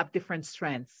all have different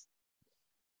strengths.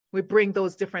 We bring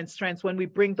those different strengths. When we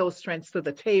bring those strengths to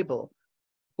the table,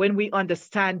 when we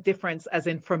understand difference as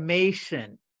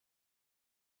information,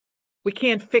 we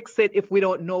can't fix it if we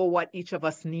don't know what each of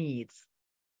us needs.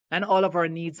 And all of our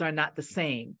needs are not the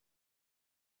same.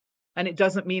 And it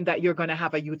doesn't mean that you're going to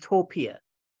have a utopia.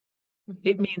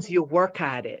 It means you work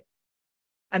at it.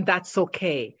 And that's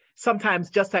okay. Sometimes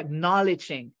just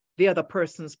acknowledging the other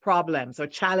person's problems or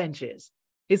challenges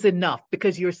is enough,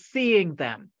 because you're seeing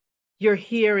them, you're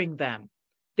hearing them.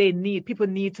 People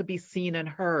need to be seen and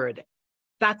heard.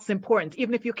 That's important,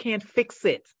 even if you can't fix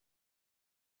it.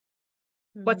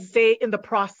 But stay in the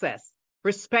process,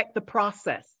 respect the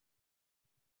process.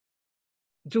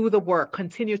 Do the work,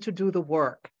 continue to do the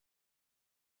work.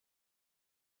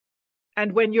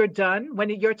 And when you're done, when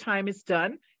your time is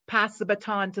done, pass the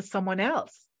baton to someone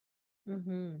else.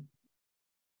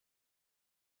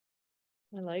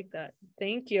 I like that.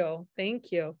 Thank you.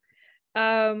 Thank you.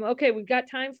 Okay, we've got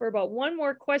time for about one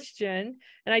more question.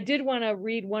 And I did want to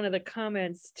read one of the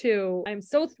comments too. I'm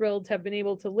so thrilled to have been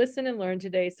able to listen and learn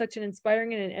today. Such an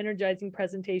inspiring and an energizing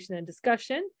presentation and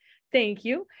discussion. Thank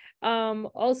you.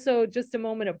 Also, just a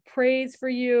moment of praise for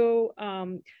you.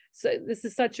 So this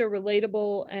is such a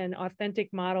relatable and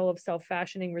authentic model of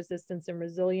self-fashioning resistance and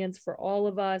resilience for all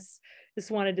of us. Just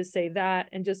wanted to say that.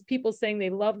 And just people saying they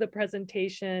love the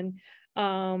presentation.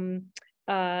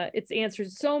 It's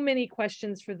answered so many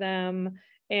questions for them,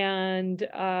 and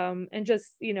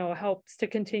just, you know, helps to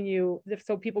continue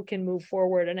so people can move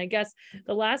forward. And I guess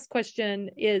the last question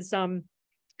is,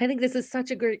 I think this is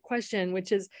such a great question,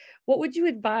 which is, what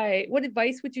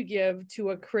advice would you give to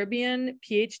a Caribbean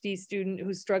PhD student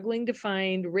who's struggling to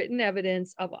find written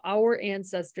evidence of our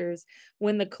ancestors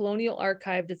when the colonial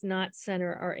archive does not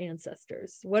center our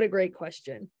ancestors? What a great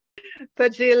question.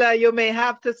 Tajila, you may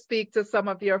have to speak to some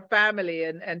of your family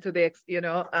and to the,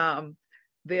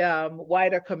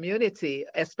 wider community,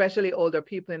 especially older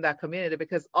people in that community,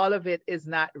 because all of it is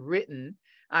not written,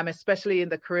 especially in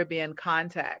the Caribbean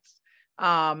context.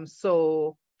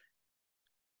 So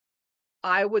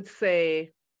I would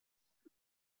say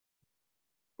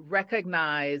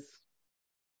recognize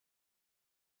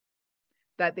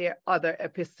that there are other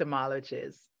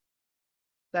epistemologies,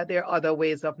 that there are other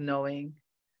ways of knowing,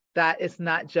 that it's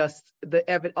not just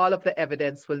all of the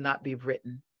evidence will not be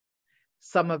written.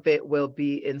 Some of it will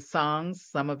be in songs,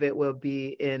 some of it will be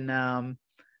in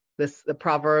the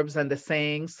proverbs and the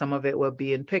sayings, some of it will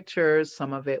be in pictures,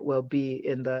 some of it will be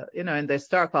in the, in the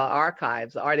historical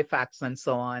archives, artifacts and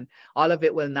so on. All of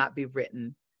it will not be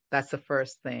written. That's the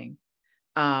first thing.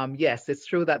 Yes, it's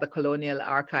true that the colonial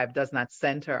archive does not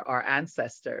center our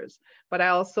ancestors, but I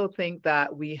also think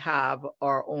that we have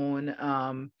our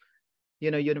own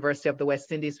University of the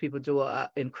West Indies, people do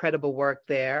incredible work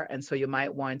there. And so you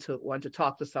might want to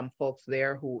talk to some folks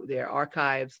there who their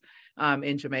archives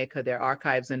in Jamaica, their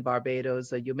archives in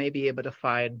Barbados, you may be able to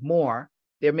find more.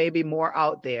 There may be more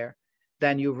out there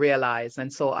than you realize.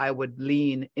 And so I would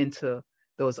lean into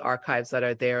those archives that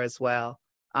are there as well.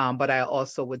 But I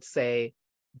also would say,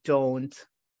 don't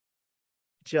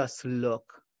just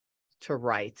look to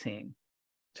writing,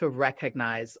 to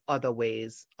recognize other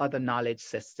ways, other knowledge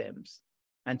systems,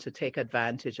 and to take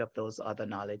advantage of those other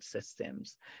knowledge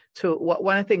systems.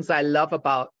 One of the things I love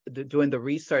about doing the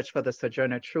research for the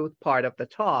Sojourner Truth part of the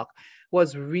talk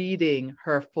was reading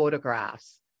her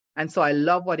photographs. And so I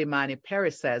love what Imani Perry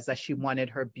says, that she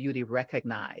wanted her beauty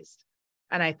recognized.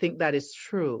 And I think that is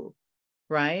true,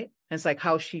 right? And it's like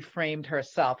how she framed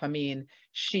herself. I mean,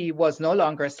 she was no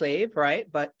longer a slave, right?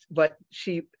 But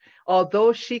she,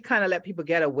 although she kind of let people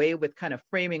get away with kind of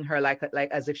framing her like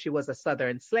as if she was a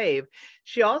Southern slave,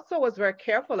 she also was very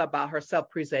careful about her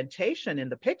self-presentation in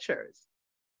the pictures.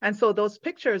 And so those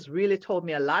pictures really told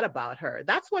me a lot about her.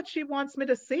 That's what she wants me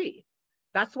to see.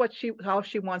 That's how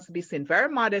she wants to be seen. Very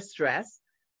modest dress,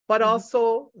 but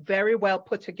also very well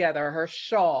put together. Her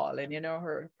shawl and,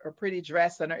 her pretty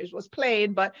dress, and it was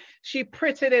plain, but she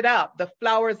prettied it up, the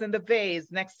flowers in the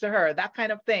vase next to her, that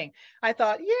kind of thing. I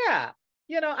thought, yeah,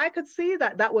 I could see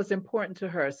that was important to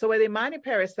her. So when Imani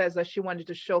Perry says that she wanted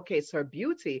to showcase her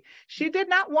beauty, she did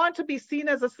not want to be seen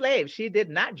as a slave. She did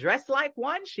not dress like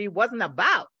one. She wasn't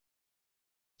about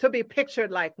to be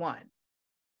pictured like one.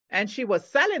 And she was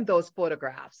selling those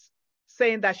photographs,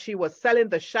 saying that she was selling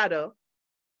the shadow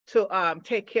to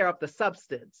take care of the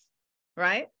substance,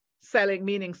 right? Selling,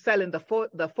 meaning selling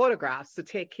the photographs to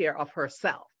take care of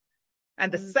herself.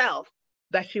 And the self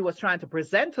that she was trying to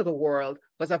present to the world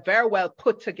was a very well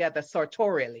put together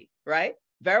sartorially, right?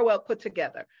 Very well put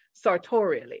together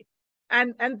sartorially.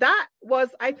 And that was,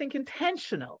 I think,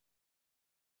 intentional.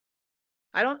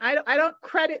 I don't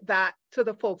credit that to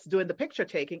the folks doing the picture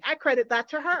taking. I credit that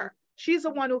to her. She's the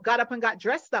one who got up and got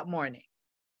dressed that morning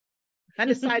and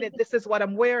decided this is what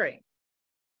I'm wearing,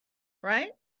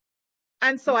 right?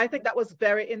 And so I think that was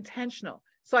very intentional.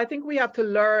 So I think we have to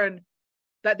learn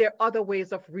that there are other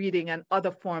ways of reading and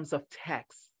other forms of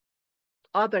text,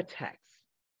 other texts,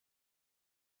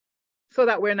 so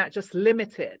that we're not just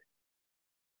limited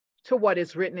to what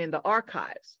is written in the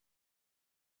archives.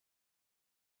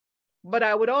 But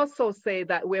I would also say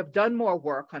that we have done more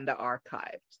work on the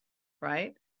archives,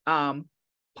 right?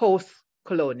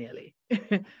 Post-colonially.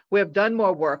 We have done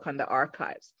more work on the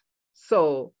archives.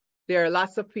 So there are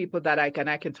lots of people that I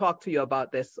can talk to you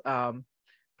about this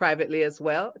privately as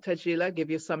well. Tajila, give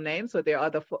you some names. So there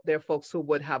are folks who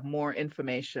would have more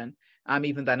information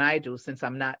even than I do, since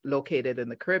I'm not located in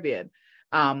the Caribbean,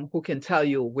 who can tell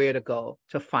you where to go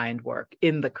to find work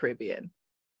in the Caribbean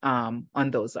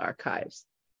on those archives.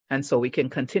 And so we can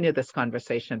continue this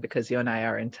conversation because you and I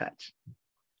are in touch.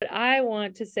 I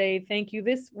want to say thank you.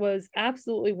 This was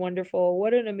absolutely wonderful.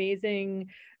 What an amazing,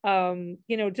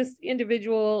 just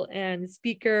individual and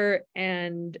speaker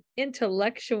and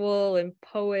intellectual and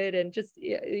poet and just,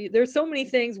 there's so many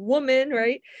things, woman,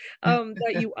 right,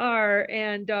 that you are.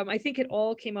 And I think it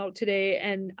all came out today.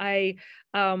 And I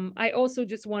also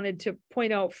just wanted to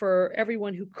point out for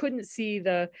everyone who couldn't see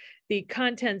the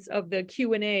contents of the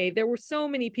Q&A, there were so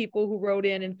many people who wrote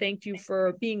in and thanked you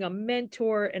for being a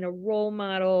mentor and a role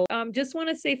model. Just want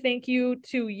to say thank you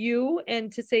to you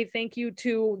and to say thank you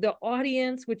to the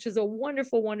audience, which is a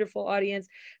wonderful, wonderful audience.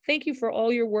 Thank you for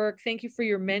all your work. Thank you for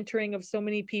your mentoring of so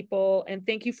many people. And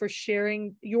thank you for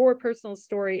sharing your personal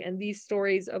story and these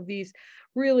stories of these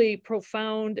really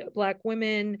profound Black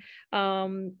women. I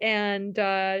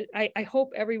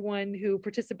hope everyone who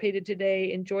participated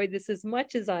today enjoyed this as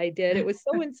much as I did. It was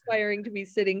so inspiring to be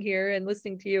sitting here and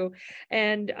listening to you.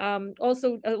 And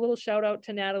also a little shout out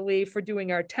to Natalie for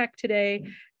doing our tech today.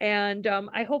 And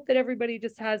I hope that everybody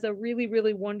just has a really,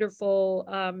 really wonderful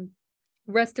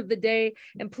rest of the day.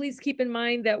 And please keep in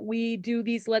mind that we do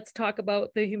these Let's Talk About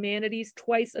the Humanities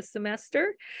twice a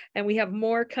semester, and we have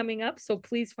more coming up. So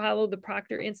please follow the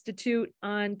Proctor Institute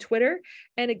on Twitter.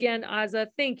 And again, Aza,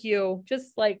 thank you.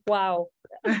 Just like, wow.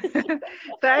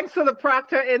 Thanks to the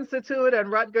Proctor Institute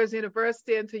and Rutgers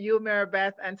University, and to you,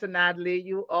 Maribeth, and to Natalie.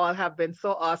 You all have been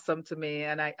so awesome to me,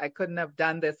 and I couldn't have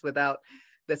done this without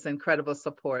this incredible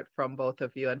support from both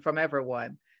of you and from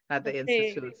everyone at the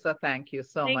Institute. So thank you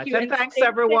so much. And thanks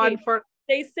everyone for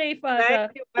stay safe.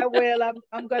 Thank you. I will.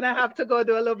 I'm gonna have to go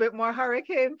do a little bit more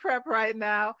hurricane prep right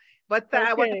now. But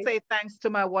I want to say thanks to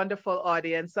my wonderful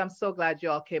audience. I'm so glad you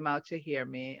all came out to hear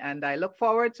me, and I look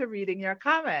forward to reading your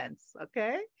comments.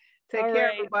 Okay. Take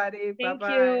care, everybody.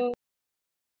 Bye-bye.